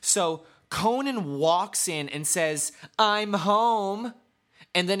 Yes. So Conan walks in and says, "I'm home."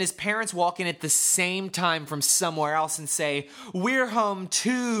 And then his parents walk in at the same time from somewhere else and say, "We're home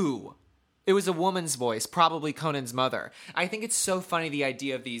too." It was a woman's voice, probably Conan's mother. I think it's so funny, the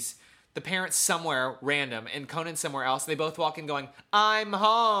idea of the parents somewhere random and Conan somewhere else. They both walk in going, "I'm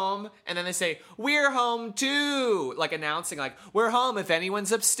home." And then they say, "We're home too." Like announcing, like, "We're home if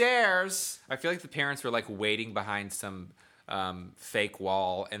anyone's upstairs." I feel like the parents were like waiting behind some fake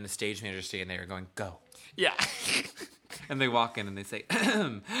wall, and the stage manager standing there going, "Go." Yeah. And they walk in and they say,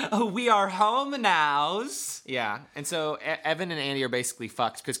 "Oh, we are home now." Yeah. And so Evan and Andy are basically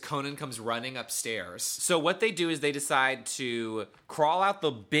fucked because Conan comes running upstairs. So what they do is they decide to crawl out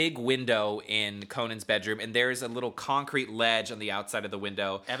the big window in Conan's bedroom, and there's a little concrete ledge on the outside of the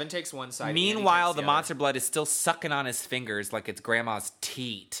window. Evan takes one side. Meanwhile, Andy takes the monster blood is still sucking on his fingers like it's grandma's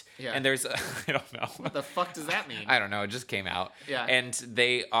teat. Yeah. And there's, I don't know. What the fuck does that mean? I don't know. It just came out. Yeah. And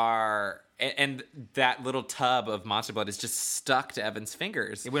they are... And that little tub of monster blood is just stuck to Evan's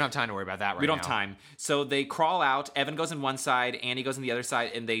fingers. We don't have time to worry about that right now. We don't have time. So they crawl out. Evan goes on one side. Andy goes on the other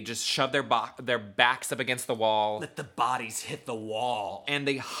side. And they just shove their backs up against the wall. Let the bodies hit the wall. And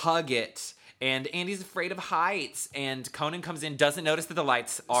they hug it. And Andy's afraid of heights. And Conan comes in, doesn't notice that the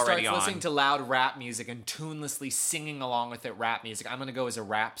light's already Starts on. listening to loud rap music and tunelessly singing along with it rap music. I'm going to go as a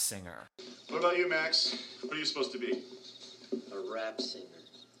rap singer. What about you, Max? What are you supposed to be? A rap singer.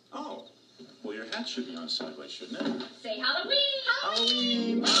 Oh. Well, your hat should be on sideways, shouldn't it? Say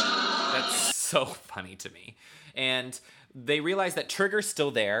Halloween! That's so funny to me. And they realize that Trigger's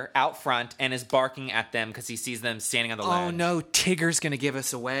still there out front and is barking at them because he sees them standing on the ledge. Oh no, Tigger's going to give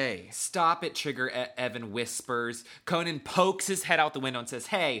us away. Stop it, Trigger, Evan whispers. Conan pokes his head out the window and says,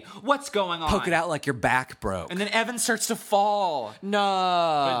 hey, what's going on? Poke it out like your back broke. And then Evan starts to fall. No.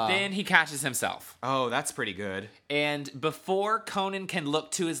 But then he catches himself. Oh, that's pretty good. And before Conan can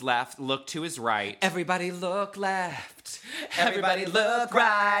look to his left, look to his right. Everybody look left. Everybody look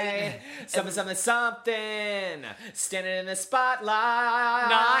right. Something, something, something. Standing in the spotlight.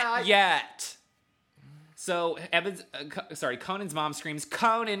 Not yet. So Conan's mom screams,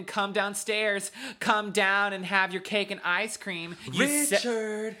 Conan, come downstairs. Come down and have your cake and ice cream.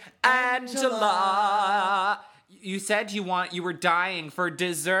 Richard, Angela. You said you were dying for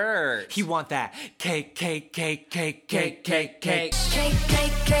dessert. He want that cake, cake, cake, cake, cake, cake, cake. Cake,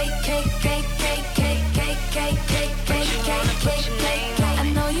 cake, cake, cake, cake, cake, cake, cake, cake, cake, cake, cake. I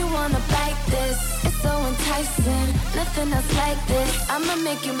know you wanna bite this. It's so enticing. Nothing else like this. I'ma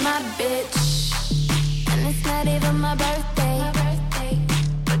make you my bitch. And it's not even my birthday.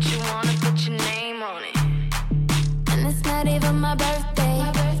 But you wanna put your name on it. And it's not even my birthday.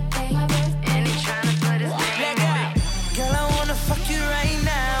 And he's trying to put his name on it. Girl, I wanna fuck you right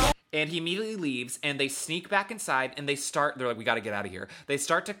now. And he immediately leaves, and they sneak back inside, and they're like, we gotta get out of here. They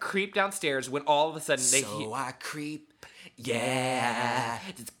start to creep downstairs when all of a sudden I creep, yeah.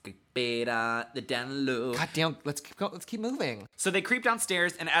 Just creep it on the down low. God damn, let's keep moving. So they creep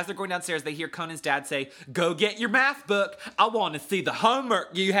downstairs, and as they're going downstairs, they hear Conan's dad say, go get your math book. I want to see the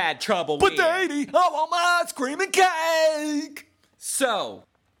homework you had trouble with. But Daddy, I want my ice cream and cake. So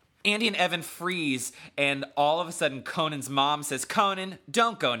Andy and Evan freeze, and all of a sudden Conan's mom says, Conan,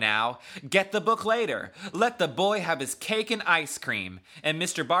 don't go now. Get the book later. Let the boy have his cake and ice cream. And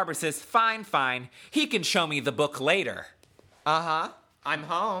Mr. Barber says, fine, fine. He can show me the book later. Uh-huh. I'm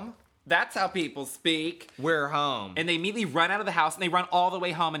home. That's how people speak. We're home. And they immediately run out of the house, and they run all the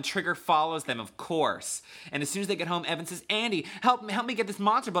way home, and Trigger follows them, of course. And as soon as they get home, Evan says, Andy, help me get this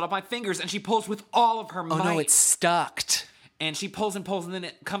monster blood off my fingers. And she pulls with all of her might. Oh no, it's stuck. And she pulls, and then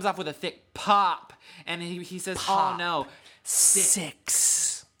it comes off with a thick pop. And he says, Pop. oh no.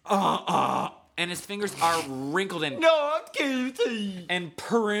 6. And his fingers are wrinkled and cutie and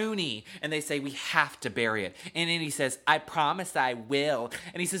pruny. And they say, we have to bury it. And then he says, I promise I will.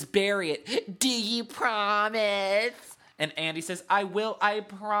 And he says, bury it. Do you promise? And Andy says, I will, I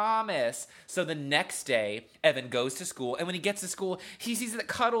promise. So the next day, Evan goes to school. And when he gets to school, he sees that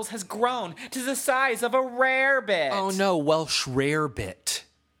Cuddles has grown to the size of a rarebit. Oh no, Welsh rarebit.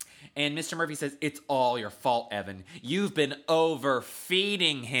 And Mr. Murphy says, it's all your fault, Evan. You've been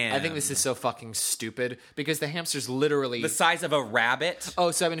overfeeding him. I think this is so fucking stupid because the hamster's literally the size of a rabbit.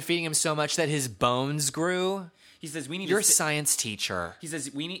 Oh, so I've been feeding him so much that his bones grew? He says, we need You're to a science teacher. He says,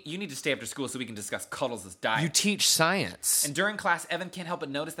 you need to stay after school so we can discuss Cuddles' diet. You teach science. And during class, Evan can't help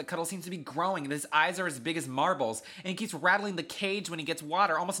but notice that Cuddles seems to be growing, and his eyes are as big as marbles, and he keeps rattling the cage when he gets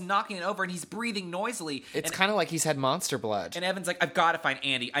water, almost knocking it over, and he's breathing noisily. It's kind of like he's had monster blood. And Evan's like, I've got to find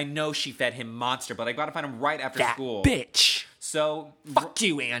Andy. I know she fed him monster blood. I've got to find him right after that school. Bitch. So, fuck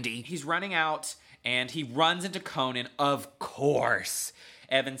you, Andy. He's running out, and he runs into Conan, of course.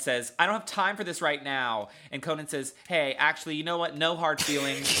 Evan says, I don't have time for this right now. And Conan says, hey, actually, you know what? No hard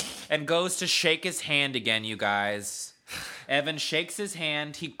feelings. And goes to shake his hand again, you guys. Evan shakes his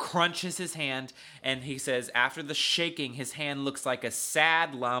hand. He crunches his hand. And he says, after the shaking, his hand looks like a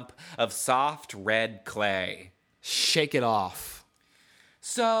sad lump of soft red clay. Shake it off.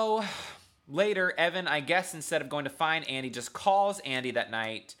 So later, Evan, I guess instead of going to find Andy, just calls Andy that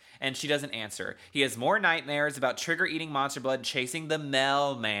night. And she doesn't answer. He has more nightmares about Trigger eating monster blood and chasing the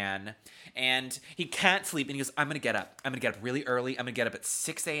mailman. And he can't sleep. And he goes, I'm going to get up. I'm going to get up really early. I'm going to get up at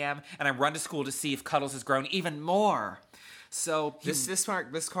 6 a.m. And I run to school to see if Cuddles has grown even more. So this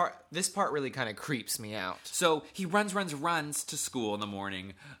part really kind of creeps me out. So he runs to school in the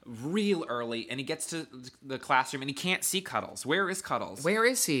morning real early, and he gets to the classroom, and he can't see Cuddles. Where is Cuddles? Where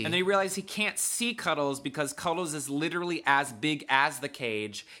is he? And then he realizes he can't see Cuddles because Cuddles is literally as big as the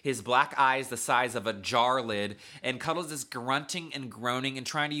cage, his black eyes the size of a jar lid, and Cuddles is grunting and groaning and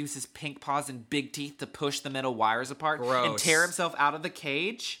trying to use his pink paws and big teeth to push the metal wires apart and tear himself out of the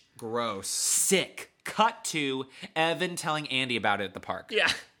cage. Gross. Sick. Cut to Evan telling Andy about it at the park. Yeah.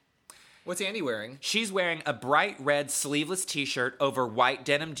 What's Andy wearing? She's wearing a bright red sleeveless t-shirt over white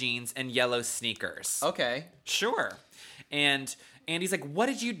denim jeans and yellow sneakers. Okay. Sure. And Andy's like, what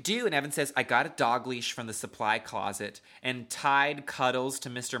did you do? And Evan says, I got a dog leash from the supply closet and tied Cuddles to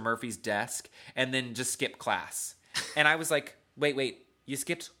Mr. Murphy's desk and then just skipped class. And I was like, wait, you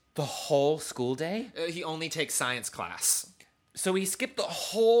skipped the whole school day? He only takes science class. So he skipped the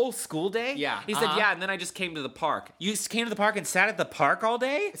whole school day? Yeah. He said, yeah, and then I just came to the park. You just came to the park and sat at the park all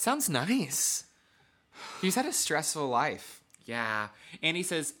day? It sounds nice. He's had a stressful life. Yeah. And he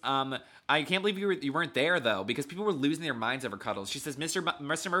says, I can't believe you weren't there, though, because people were losing their minds over Cuddles. She says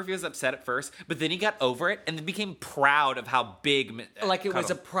Mr. Murphy was upset at first, but then he got over it and then became proud of how big Like it Cuddles.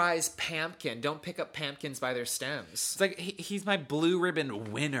 was a prize pumpkin. Don't pick up pumpkins by their stems. It's like, he's my blue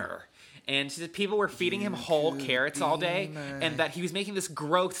ribbon winner. And she said people were feeding him whole carrots all day, and that he was making this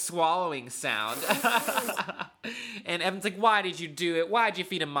gross swallowing sound. And Evan's like, why did you do it? Why did you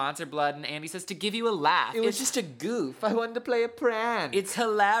feed him monster blood? And Andy says, to give you a laugh. It was just a goof. I wanted to play a prank. It's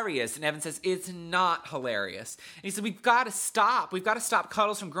hilarious. And Evan says, it's not hilarious. And he said, we've got to stop. We've got to stop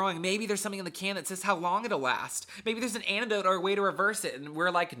Cuddles from growing. Maybe there's something in the can that says how long it'll last. Maybe there's an antidote or a way to reverse it. And we're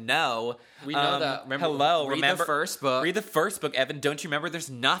like, no. We know that. Remember, the first book. Read the first book, Evan. Don't you remember?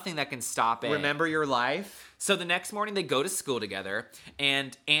 There's nothing that can stop it. Remember your life? So the next morning they go to school together,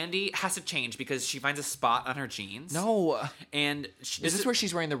 and Andy has to change because she finds a spot on her jeans. No. And is this where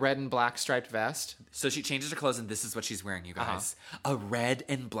she's wearing the red and black striped vest? So she changes her clothes, and this is what she's wearing, you guys. A red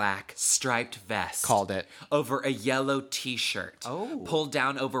and black striped vest. Called it. Over a yellow t-shirt. Oh. Pulled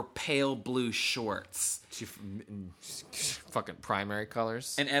down over pale blue shorts. Fucking primary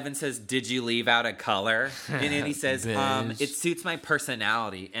colors. And Evan says, did you leave out a color? And Andy says, it suits my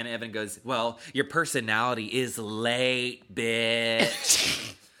personality. And Evan goes, well, your personality is late,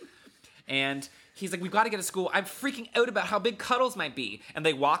 bitch. And he's like, we've got to get to school. I'm freaking out about how big Cuddles might be. And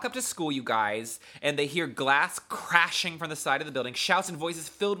they walk up to school, you guys, and they hear glass crashing from the side of the building, shouts and voices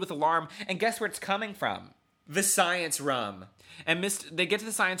filled with alarm. And guess where it's coming from? The science room. And they get to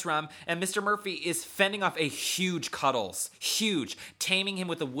the science room, and Mr. Murphy is fending off a huge Cuddles. Huge. Taming him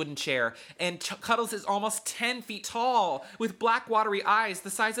with a wooden chair. And Cuddles is almost 10 feet tall, with black watery eyes the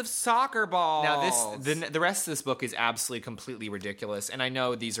size of soccer balls. Now, the rest of this book is absolutely, completely ridiculous. And I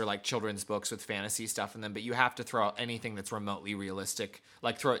know these are like children's books with fantasy stuff in them, but you have to throw out anything that's remotely realistic.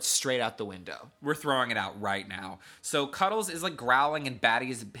 Like, throw it straight out the window. We're throwing it out right now. So Cuddles is like growling and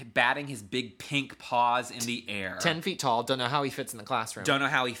batting his big pink paws in the air. 10 feet tall. Don't know how he fits in the classroom. Don't know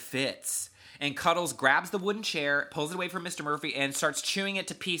how he fits. And Cuddles grabs the wooden chair, pulls it away from Mr. Murphy, and starts chewing it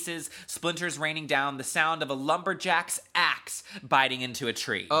to pieces, splinters raining down, the sound of a lumberjack's axe biting into a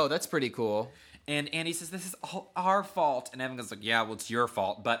tree. Oh, that's pretty cool. And Andy says, this is all our fault. And Evan goes like, yeah, well, it's your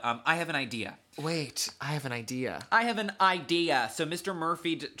fault. But I have an idea. Wait, I have an idea. I have an idea. So Mr.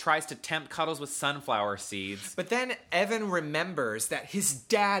 Murphy tries to tempt Cuddles with sunflower seeds. But then Evan remembers that his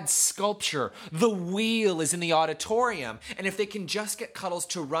dad's sculpture, the wheel, is in the auditorium. And if they can just get Cuddles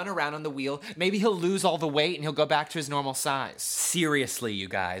to run around on the wheel, maybe he'll lose all the weight and he'll go back to his normal size. Seriously, you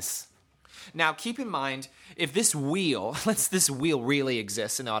guys. Now, keep in mind, if this wheel really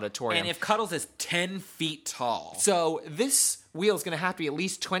exists in the auditorium. And if Cuddles is 10 feet tall. So this wheel is going to have to be at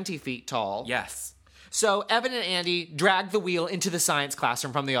least 20 feet tall. Yes. So Evan and Andy drag the wheel into the science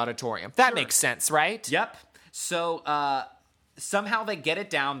classroom from the auditorium. That makes sense, right? Yep. So somehow they get it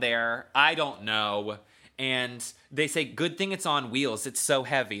down there. I don't know. And they say, good thing it's on wheels. It's so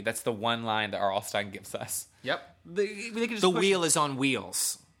heavy. That's the one line that R.L. Stine gives us. Yep. They can just the wheel is on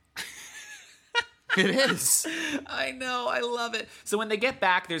wheels. It is. I know. I love it. So when they get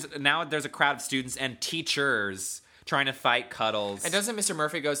back, there's a crowd of students and teachers trying to fight Cuddles. And doesn't Mr.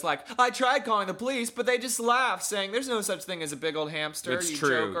 Murphy goes like, I tried calling the police, but they just laughed, saying there's no such thing as a big old hamster, it's you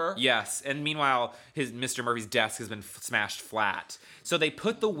true. joker. Yes. And meanwhile, Mr. Murphy's desk has been smashed flat. So they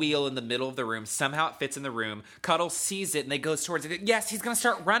put the wheel in the middle of the room. Somehow it fits in the room. Cuddles sees it and they goes towards it. Yes, he's going to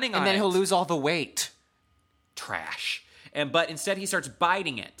start running on it. And then he'll lose all the weight. Trash. But instead he starts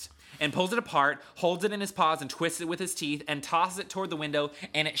biting it. And pulls it apart, holds it in his paws, and twists it with his teeth, and tosses it toward the window,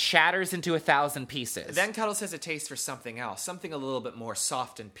 and it shatters into 1,000 pieces. Then Cuddles has a taste for something else, something a little bit more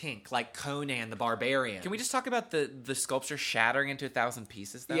soft and pink, like Conan the Barbarian. Can we just talk about the sculpture shattering into 1,000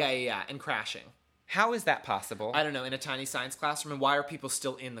 pieces, though? Yeah, and crashing. How is that possible? I don't know, in a tiny science classroom, and why are people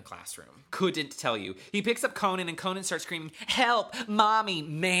still in the classroom? Couldn't tell you. He picks up Conan, and Conan starts screaming, help, mommy,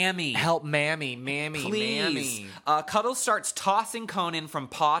 mammy. Help, mammy, mammy, please. mammy. Cuddles starts tossing Conan from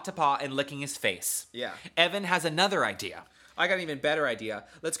paw to paw and licking his face. Yeah. Evan has another idea. I got an even better idea.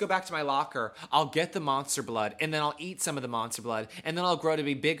 Let's go back to my locker. I'll get the monster blood, and then I'll eat some of the monster blood, and then I'll grow to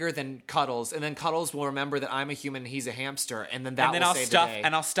be bigger than Cuddles, and then Cuddles will remember that I'm a human and he's a hamster, and then that will save the day.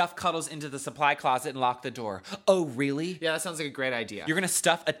 And I'll stuff Cuddles into the supply closet and lock the door. Oh, really? Yeah, that sounds like a great idea. You're going to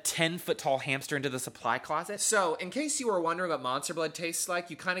stuff a 10-foot-tall hamster into the supply closet? So, in case you were wondering what monster blood tastes like,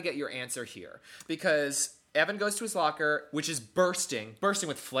 you kind of get your answer here. Because Evan goes to his locker, which is bursting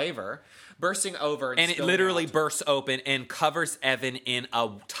with flavor, bursting over. And it literally bursts open and covers Evan in a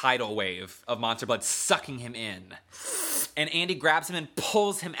tidal wave of monster blood, sucking him in. And Andy grabs him and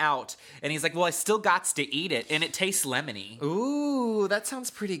pulls him out. And he's like, well, I still gots to eat it. And it tastes lemony. Ooh, that sounds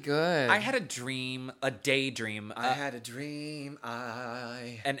pretty good. I had a daydream. I had a dream.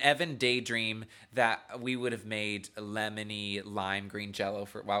 An Evan daydream that we would have made lemony lime green jello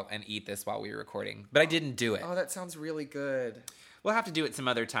and eat this while we were recording. But I didn't do it. Oh, that sounds really good. We'll have to do it some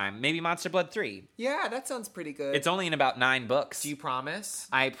other time. Maybe Monster Blood 3. Yeah, that sounds pretty good. It's only in about 9 books. Do you promise?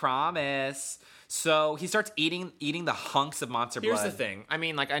 I promise. So he starts eating the hunks of monster blood. Here's the thing. I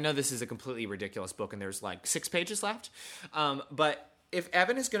mean, I know this is a completely ridiculous book and there's 6 pages left. But if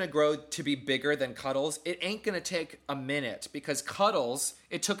Evan is going to grow to be bigger than Cuddles, it ain't going to take a minute because Cuddles,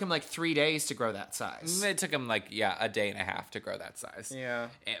 it took him 3 days to grow that size. It took him a day and a half to grow that size. Yeah.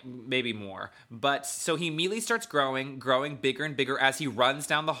 Maybe more. But so he immediately starts growing bigger and bigger as he runs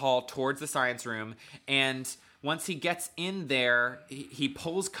down the hall towards the science room. And once he gets in there, he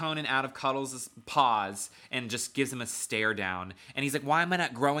pulls Conan out of Cuddles' paws and just gives him a stare down. And he's like, why am I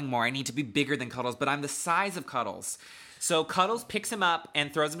not growing more? I need to be bigger than Cuddles, but I'm the size of Cuddles. So Cuddles picks him up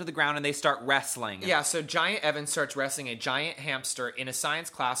and throws him to the ground, and they start wrestling. Yeah, so Giant Evan starts wrestling a giant hamster in a science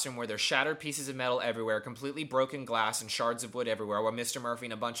classroom where there's shattered pieces of metal everywhere, completely broken glass, and shards of wood everywhere, while Mr. Murphy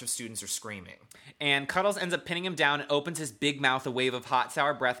and a bunch of students are screaming. And Cuddles ends up pinning him down and opens his big mouth. A wave of hot,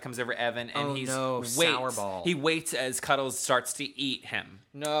 sour breath comes over Evan, and sour ball. He waits as Cuddles starts to eat him.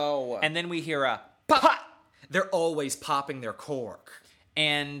 No. And then we hear a pop! They're always popping their cork.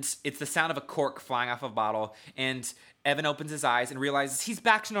 And it's the sound of a cork flying off a bottle, and Evan opens his eyes and realizes he's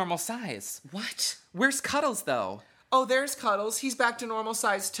back to normal size. What? Where's Cuddles, though? Oh, there's Cuddles. He's back to normal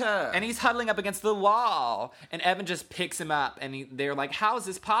size, too. And he's huddling up against the wall. And Evan just picks him up, and they're like, how is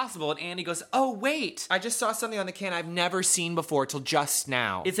this possible? And Andy goes, oh, wait. I just saw something on the can I've never seen before till just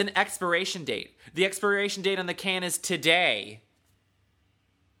now. It's an expiration date. The expiration date on the can is today.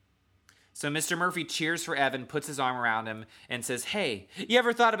 So Mr. Murphy cheers for Evan, puts his arm around him, and says, hey, you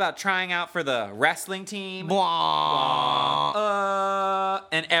ever thought about trying out for the wrestling team?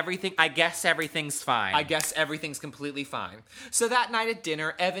 And I guess everything's fine. I guess everything's completely fine. So that night at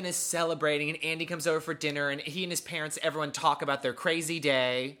dinner, Evan is celebrating, and Andy comes over for dinner, and he and his parents, everyone talk about their crazy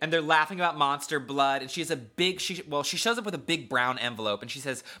day. And they're laughing about monster blood, and she has she shows up with a big brown envelope, and she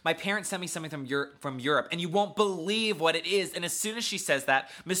says, my parents sent me something from Europe, and you won't believe what it is. And as soon as she says that,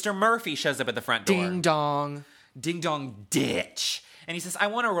 Mr. Murphy shows up at the front door. Ding dong. Ding dong ditch. And he says, I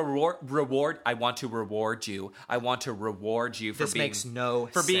want to reward you. I want to reward you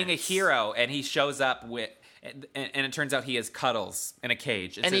for being a hero. And he shows up with, and it turns out he has Cuddles in a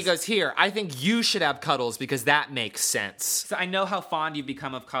cage. And he goes, here, I think you should have Cuddles because that makes sense. So I know how fond you've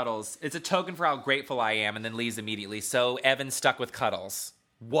become of Cuddles. It's a token for how grateful I am, and then leaves immediately. So Evan's stuck with Cuddles.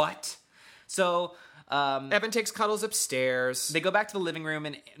 What? So Evan takes Cuddles upstairs. They go back to the living room,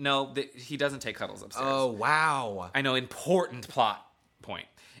 and he doesn't take Cuddles upstairs. Oh, wow. I know, important plot point.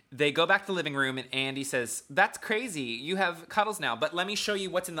 They go back to the living room, and Andy says, that's crazy. You have Cuddles now, but let me show you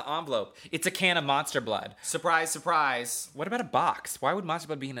what's in the envelope. It's a can of monster blood. Surprise, surprise. What about a box? Why would monster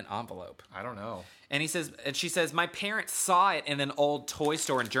blood be in an envelope? I don't know. And she says, my parents saw it in an old toy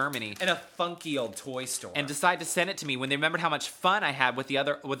store in Germany. In a funky old toy store. And decided to send it to me when they remembered how much fun I had with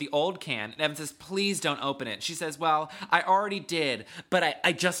the old can. And Evan says, please don't open it. She says, well, I already did, but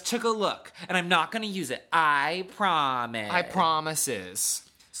I just took a look, and I'm not going to use it. I promise. I promises.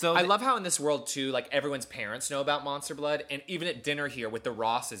 So I love how in this world, too, everyone's parents know about monster blood. And even at dinner here with the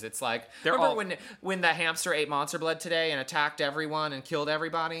Rosses, it's like, remember when the hamster ate monster blood today and attacked everyone and killed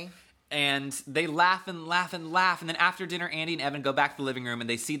everybody? And they laugh and laugh and laugh. And then after dinner, Andy and Evan go back to the living room, and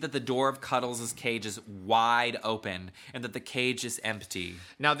they see that the door of Cuddles' cage is wide open and that the cage is empty.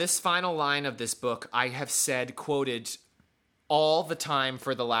 Now, this final line of this book, I have quoted all the time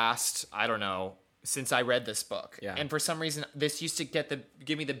for the last, I don't know, since I read this book. Yeah. And for some reason, this used to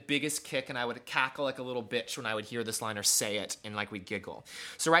give me the biggest kick, and I would cackle like a little bitch when I would hear this line or say it, and we'd giggle.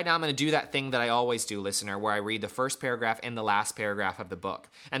 So right now I'm going to do that thing that I always do, listener, where I read the first paragraph and the last paragraph of the book.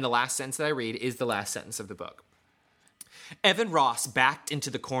 And the last sentence that I read is the last sentence of the book. Evan Ross backed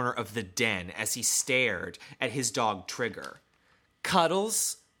into the corner of the den as he stared at his dog Trigger.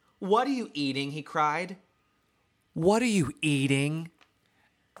 Cuddles, what are you eating? He cried. What are you eating?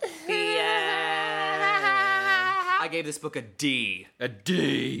 I gave this book a D. A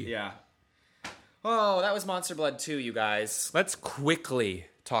D. Yeah. Oh, that was Monster Blood 2, you guys. Let's quickly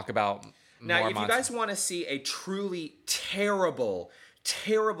talk about Now, more if you guys want to see a truly terrible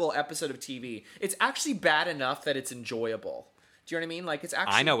episode of TV, it's actually bad enough that it's enjoyable. Do you know what I mean? Like, it's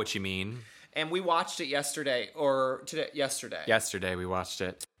actually... I know what you mean. And we watched it yesterday. Yesterday we watched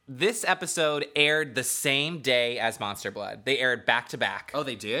it. This episode aired the same day as Monster Blood. They aired back to back. Oh,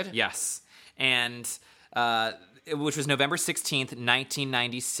 they did? Yes. And which was November 16th,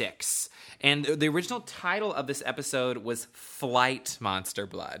 1996. And the original title of this episode was Flight Monster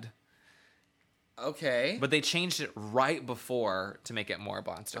Blood. Okay. But they changed it right before to make it more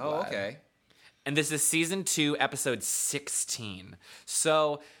Monster Blood. Oh, okay. And this is season 2, episode 16.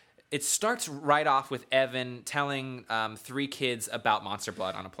 So it starts right off with Evan telling 3 kids about Monster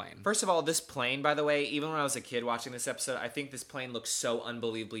Blood on a plane. First of all, this plane, by the way, even when I was a kid watching this episode, I think this plane looks so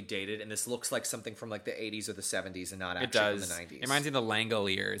unbelievably dated, and this looks like something from like the 80s or the 70s and not actually from the 90s. It reminds me of the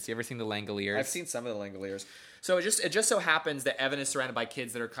Langoliers. You ever seen the Langoliers? I've seen some of the Langoliers. So it just so happens that Evan is surrounded by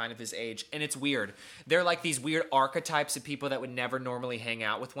kids that are kind of his age, and it's weird. They're like these weird archetypes of people that would never normally hang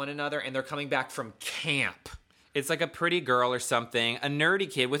out with one another, and they're coming back from camp. It's like a pretty girl or something, a nerdy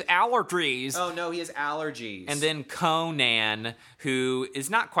kid with allergies. Oh, no, he has allergies. And then Conan, who is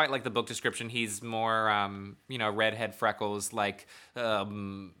not quite like the book description. He's more, redhead freckles, like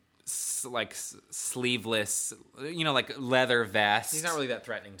sleeveless, like leather vest. He's not really that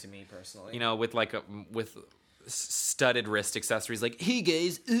threatening to me, personally. With studded wrist accessories. Like, hey,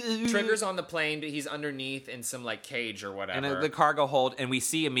 guys. Trigger's on the plane, but he's underneath in some, like, cage or whatever. And the cargo hold, and we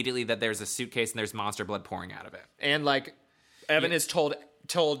see immediately that there's a suitcase and there's monster blood pouring out of it. And, like, Evan has told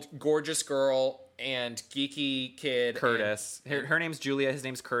gorgeous girl and geeky kid Curtis. Her name's Julia. His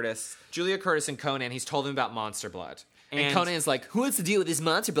name's Curtis. Julia, Curtis, and Conan. He's told them about Monster Blood. And Conan's like, what's the deal with this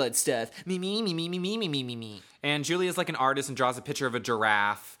Monster Blood stuff? Me. And Julia's like an artist and draws a picture of a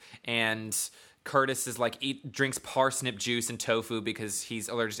giraffe. And Curtis is like, drinks parsnip juice and tofu because he's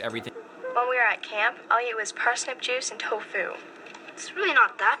allergic to everything. When we were at camp, all I ate was parsnip juice and tofu. It's really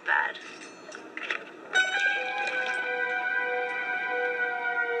not that bad.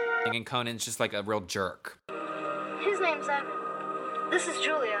 And Conan's just like a real jerk. His name's Evan. This is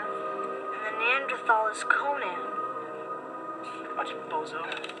Julia. And the Neanderthal is Conan. Watch it, bozo.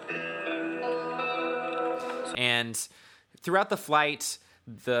 And throughout the flight,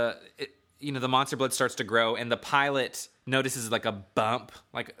 the monster blood starts to grow, and the pilot notices like a bump,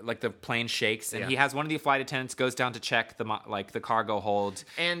 like the plane shakes, and he has one of the flight attendants goes down to check the cargo hold,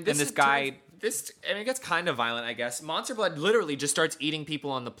 and this guy. It gets kind of violent, I guess. Monster Blood literally just starts eating people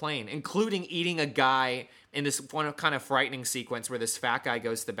on the plane, including eating a guy in this one kind of frightening sequence where this fat guy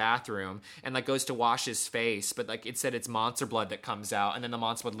goes to the bathroom and like goes to wash his face, but like it said it's Monster Blood that comes out, and then the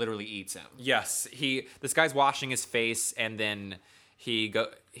Monster Blood literally eats him. Yes, this guy's washing his face, and then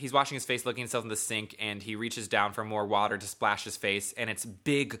he's washing his face, looking himself in the sink, and he reaches down for more water to splash his face, and it's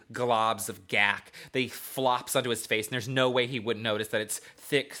big globs of gack. They flops onto his face, and there's no way he wouldn't notice that it's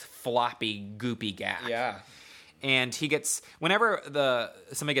thick, floppy, goopy gack. Yeah. And whenever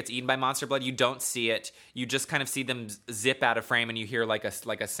somebody gets eaten by Monster Blood, you don't see it. You just kind of see them zip out of frame, and you hear like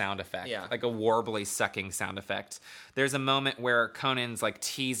a sound effect, like a warbly sucking sound effect. There's a moment where Conan's like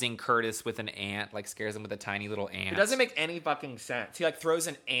teasing Curtis with an ant, like scares him with a tiny little ant. It doesn't make any fucking sense. He like throws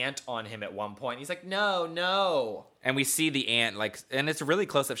an ant on him at one point. He's like, no. And we see the ant and it's a really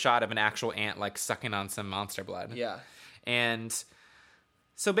close-up shot of an actual ant like sucking on some Monster Blood. Yeah. And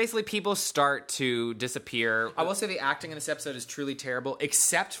so basically people start to disappear. I will say the acting in this episode is truly terrible,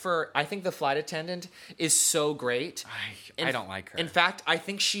 except for, I think the flight attendant is so great. I don't like her. In fact, I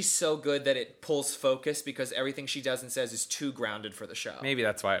think she's so good that it pulls focus because everything she does and says is too grounded for the show. Maybe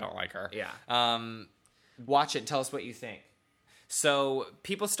that's why I don't like her. Yeah. Watch it and tell us what you think. So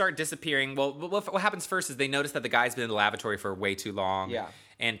people start disappearing. Well, what happens first is they notice that the guy's been in the lavatory for way too long. Yeah.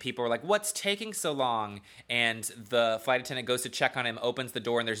 And people are like, what's taking so long? And the flight attendant goes to check on him, opens the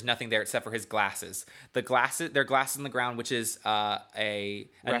door, and there's nothing there except for his glasses. They're glasses on the ground, which is a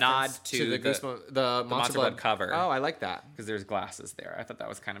nod to the Monster Blood cover. Oh, I like that. Because there's glasses there. I thought that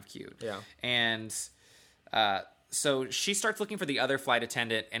was kind of cute. Yeah. And so she starts looking for the other flight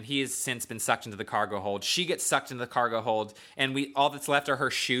attendant, and he has since been sucked into the cargo hold. She gets sucked into the cargo hold, and all that's left are her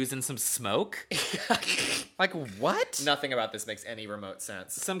shoes and some smoke. Like, what? Nothing about this makes any remote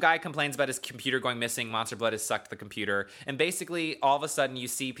sense. Some guy complains about his computer going missing. Monster Blood has sucked the computer. And basically, all of a sudden, you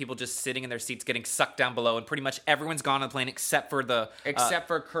see people just sitting in their seats getting sucked down below, and pretty much everyone's gone on the plane except for Curtis,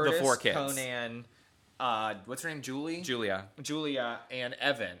 the 4 kids. Conan, what's her name, Julia, and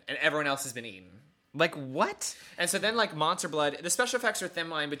Evan, and everyone else has been eaten. Like, what? And so then, like, Monster Blood, the special effects are thin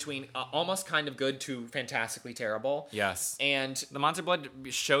line between almost kind of good to fantastically terrible. Yes. And the Monster Blood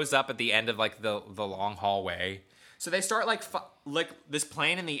shows up at the end of, like, the long hallway. So they start, like this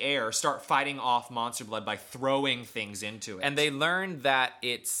plane in the air, start fighting off Monster Blood by throwing things into it. And they learn that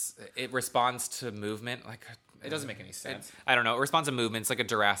it responds to movement, like... It doesn't make any sense. I don't know. It responds to movement. It's like a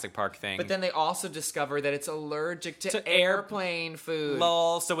Jurassic Park thing. But then they also discover that it's allergic to airplane food.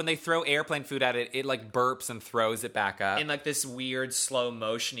 Lol. So when they throw airplane food at it, it like burps and throws it back up. In like this weird slow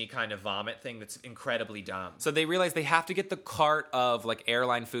motion-y kind of vomit thing that's incredibly dumb. So they realize they have to get the cart of like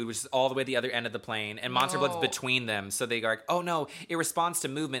airline food, which is all the way at the other end of the plane, and Monster Blood's between them. So they go like, oh no, it responds to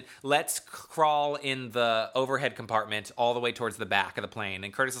movement. Let's crawl in the overhead compartment all the way towards the back of the plane.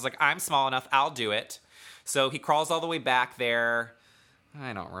 And Curtis is like, I'm small enough, I'll do it. So he crawls all the way back there.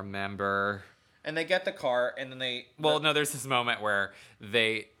 I don't remember. And they get the cart, and then they... Well, no, there's this moment where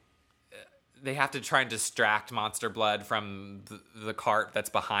they have to try and distract Monster Blood from the cart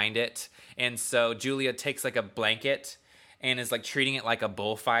that's behind it. And so Julia takes, like, a blanket and is, like, treating it like a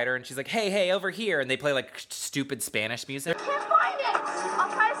bullfighter. And she's like, hey, over here. And they play, like, stupid Spanish music. Can't find it.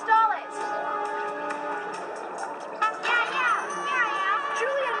 I'll try to stall it.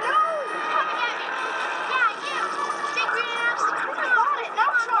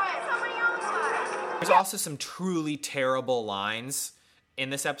 There's also some truly terrible lines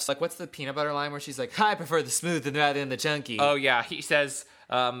in this episode. Like, what's the peanut butter line where she's like, I prefer the smooth rather than the chunky? Oh, yeah. He says,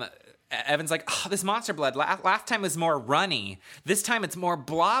 Evan's like, oh, this Monster Blood, last time was more runny. This time it's more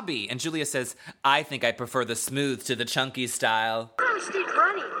blobby. And Julia says, I think I prefer the smooth to the chunky style. I stayed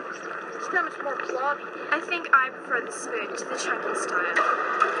running. This time it's more blobby. I think I prefer the smooth to the chunky style.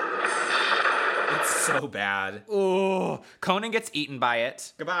 It's so bad. Oh, Conan gets eaten by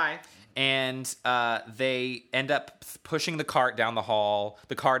it. Goodbye. And they end up pushing the cart down the hall,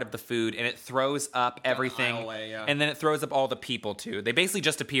 the cart of the food, and it throws up everything. Aisleway, yeah. And then it throws up all the people, too. They basically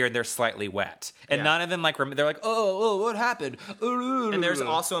just appear and they're slightly wet. And none of them, like, they're like, oh, what happened? And there's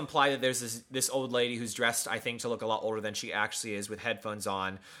also implied that there's this old lady who's dressed, I think, to look a lot older than she actually is with headphones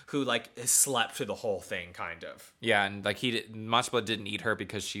on, who, like, has slept through the whole thing, kind of. Yeah, and, like, Monster Blood didn't eat her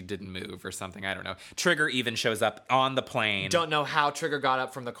because she didn't move or something. I don't know. Trigger even shows up on the plane. Don't know how Trigger got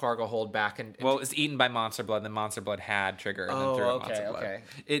up from the cargo hold back and well, it was eaten by Monster Blood, then Monster Blood had Trigger, and then threw it Monster Blood. Okay.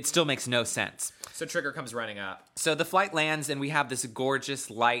 It still makes no sense. So Trigger comes running up. So the flight lands, and we have this gorgeous,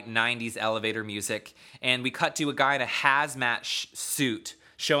 light 90s elevator music, and we cut to a guy in a hazmat suit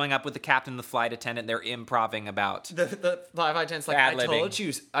showing up with the captain and the flight attendant. They're improvising about the flight attendant's like,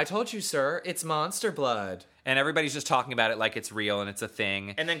 I told you, sir, it's Monster Blood. And everybody's just talking about it like it's real and it's a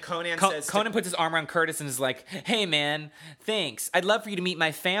thing. And then Conan Conan puts his arm around Curtis and is like, hey, man, thanks. I'd love for you to meet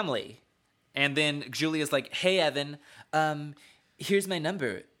my family. And then Julia's like, hey, Evan, here's my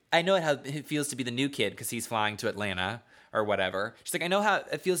number. I know how it feels to be the new kid because he's flying to Atlanta or whatever. She's like, I know how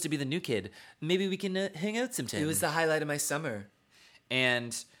it feels to be the new kid. Maybe we can hang out sometime. It was the highlight of my summer.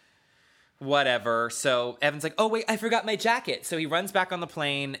 And whatever. So Evan's like, oh, wait, I forgot my jacket. So he runs back on the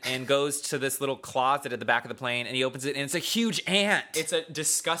plane and goes to this little closet at the back of the plane, and he opens it, and it's a huge ant. It's a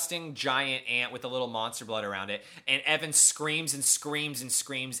disgusting giant ant with a little Monster Blood around it. And Evan screams and screams and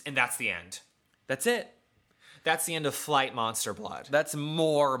screams, and that's the end. That's it. That's the end of Flight Monster Blood. That's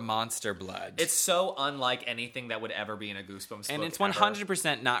more Monster Blood. It's so unlike anything that would ever be in a Goosebumps book. And it's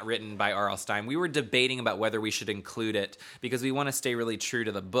 100% not written by R.L. Stine. We were debating about whether we should include it because we want to stay really true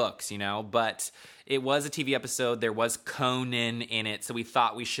to the books, you know? But it was a TV episode. There was Conan in it, so we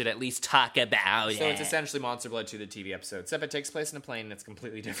thought we should at least talk about it. So it's essentially Monster Blood to the TV episode, except it takes place in a plane and it's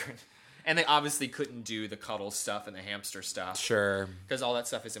completely different. And they obviously couldn't do the Cuddles stuff and the hamster stuff. Sure. Because all that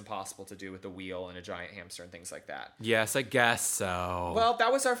stuff is impossible to do with the wheel and a giant hamster and things like that. Yes, I guess so. Well,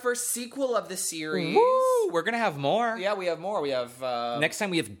 that was our first sequel of the series. Woo! We're going to have more. Yeah, we have more. We have... Next time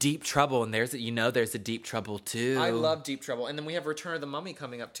we have Deep Trouble, and there's a Deep Trouble, too. I love Deep Trouble. And then we have Return of the Mummy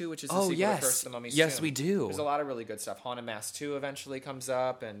coming up, too, which is the sequel to Curse of the Mummy. Yes, we do. There's a lot of really good stuff. Haunted Mask 2 eventually comes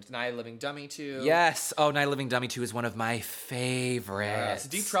up, and Night of the Living Dummy 2. Yes. Oh, Night of the Living Dummy 2 is one of my favorites.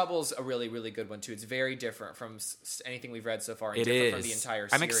 Deep Trouble's a really, really good one, too. It's very different from anything we've read so far. And it different is. From the entire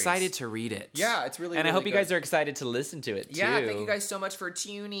series. I'm excited to read it. Yeah, it's really, and really I hope you guys good. are excited to listen to it, too. Yeah, thank you guys so much for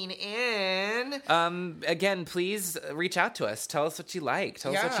tuning in. Again, please reach out to us. Tell us what you like.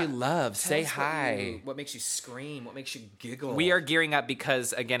 Tell us what you love. Say hi. What makes you scream? What makes you giggle? We are gearing up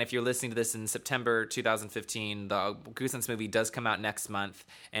because, again, if you're listening to this in September 2015, the Goosebumps movie does come out next month,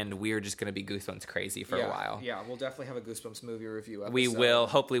 and we're just going to be Goosebumps crazy for a while. Yeah, we'll definitely have a Goosebumps movie review episode. We will.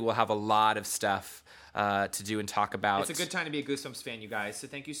 Hopefully we'll have a lot of stuff to do and talk about. It's a good time to be a Goosebumps fan, you guys. So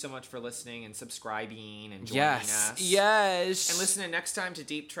thank you so much for listening and subscribing and joining us. Yes. And listening next time to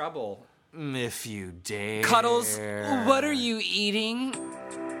Deep Trouble. If you dare. Cuddles, what are you eating?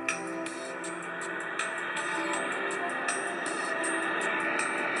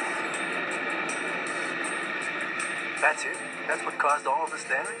 That's it? That's what caused all of this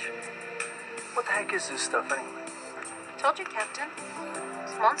damage? What the heck is this stuff anyway? Told you, Captain.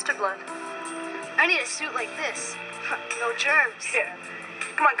 It's monster blood. I need a suit like this. No germs. Yeah.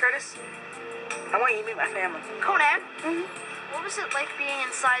 Come on, Curtis. I want you to meet my family. Conan? What was it like being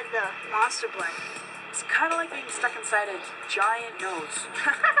inside the monster blood? It's kind of like being stuck inside a giant nose.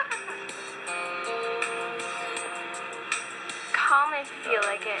 Call me if you feel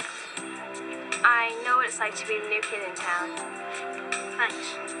like it. I know what it's like to be the new kid in town.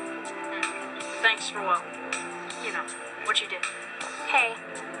 Thanks. Thanks for what? You know, what you did. Hey,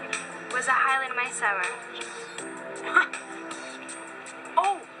 it was a highlight of my summer.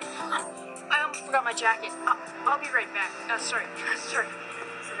 Oh! I almost forgot my jacket. I'll be right back. Sorry. So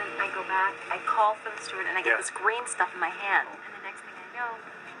then I go back, I call for the steward, and I get this green stuff in my hand. And the next thing I know...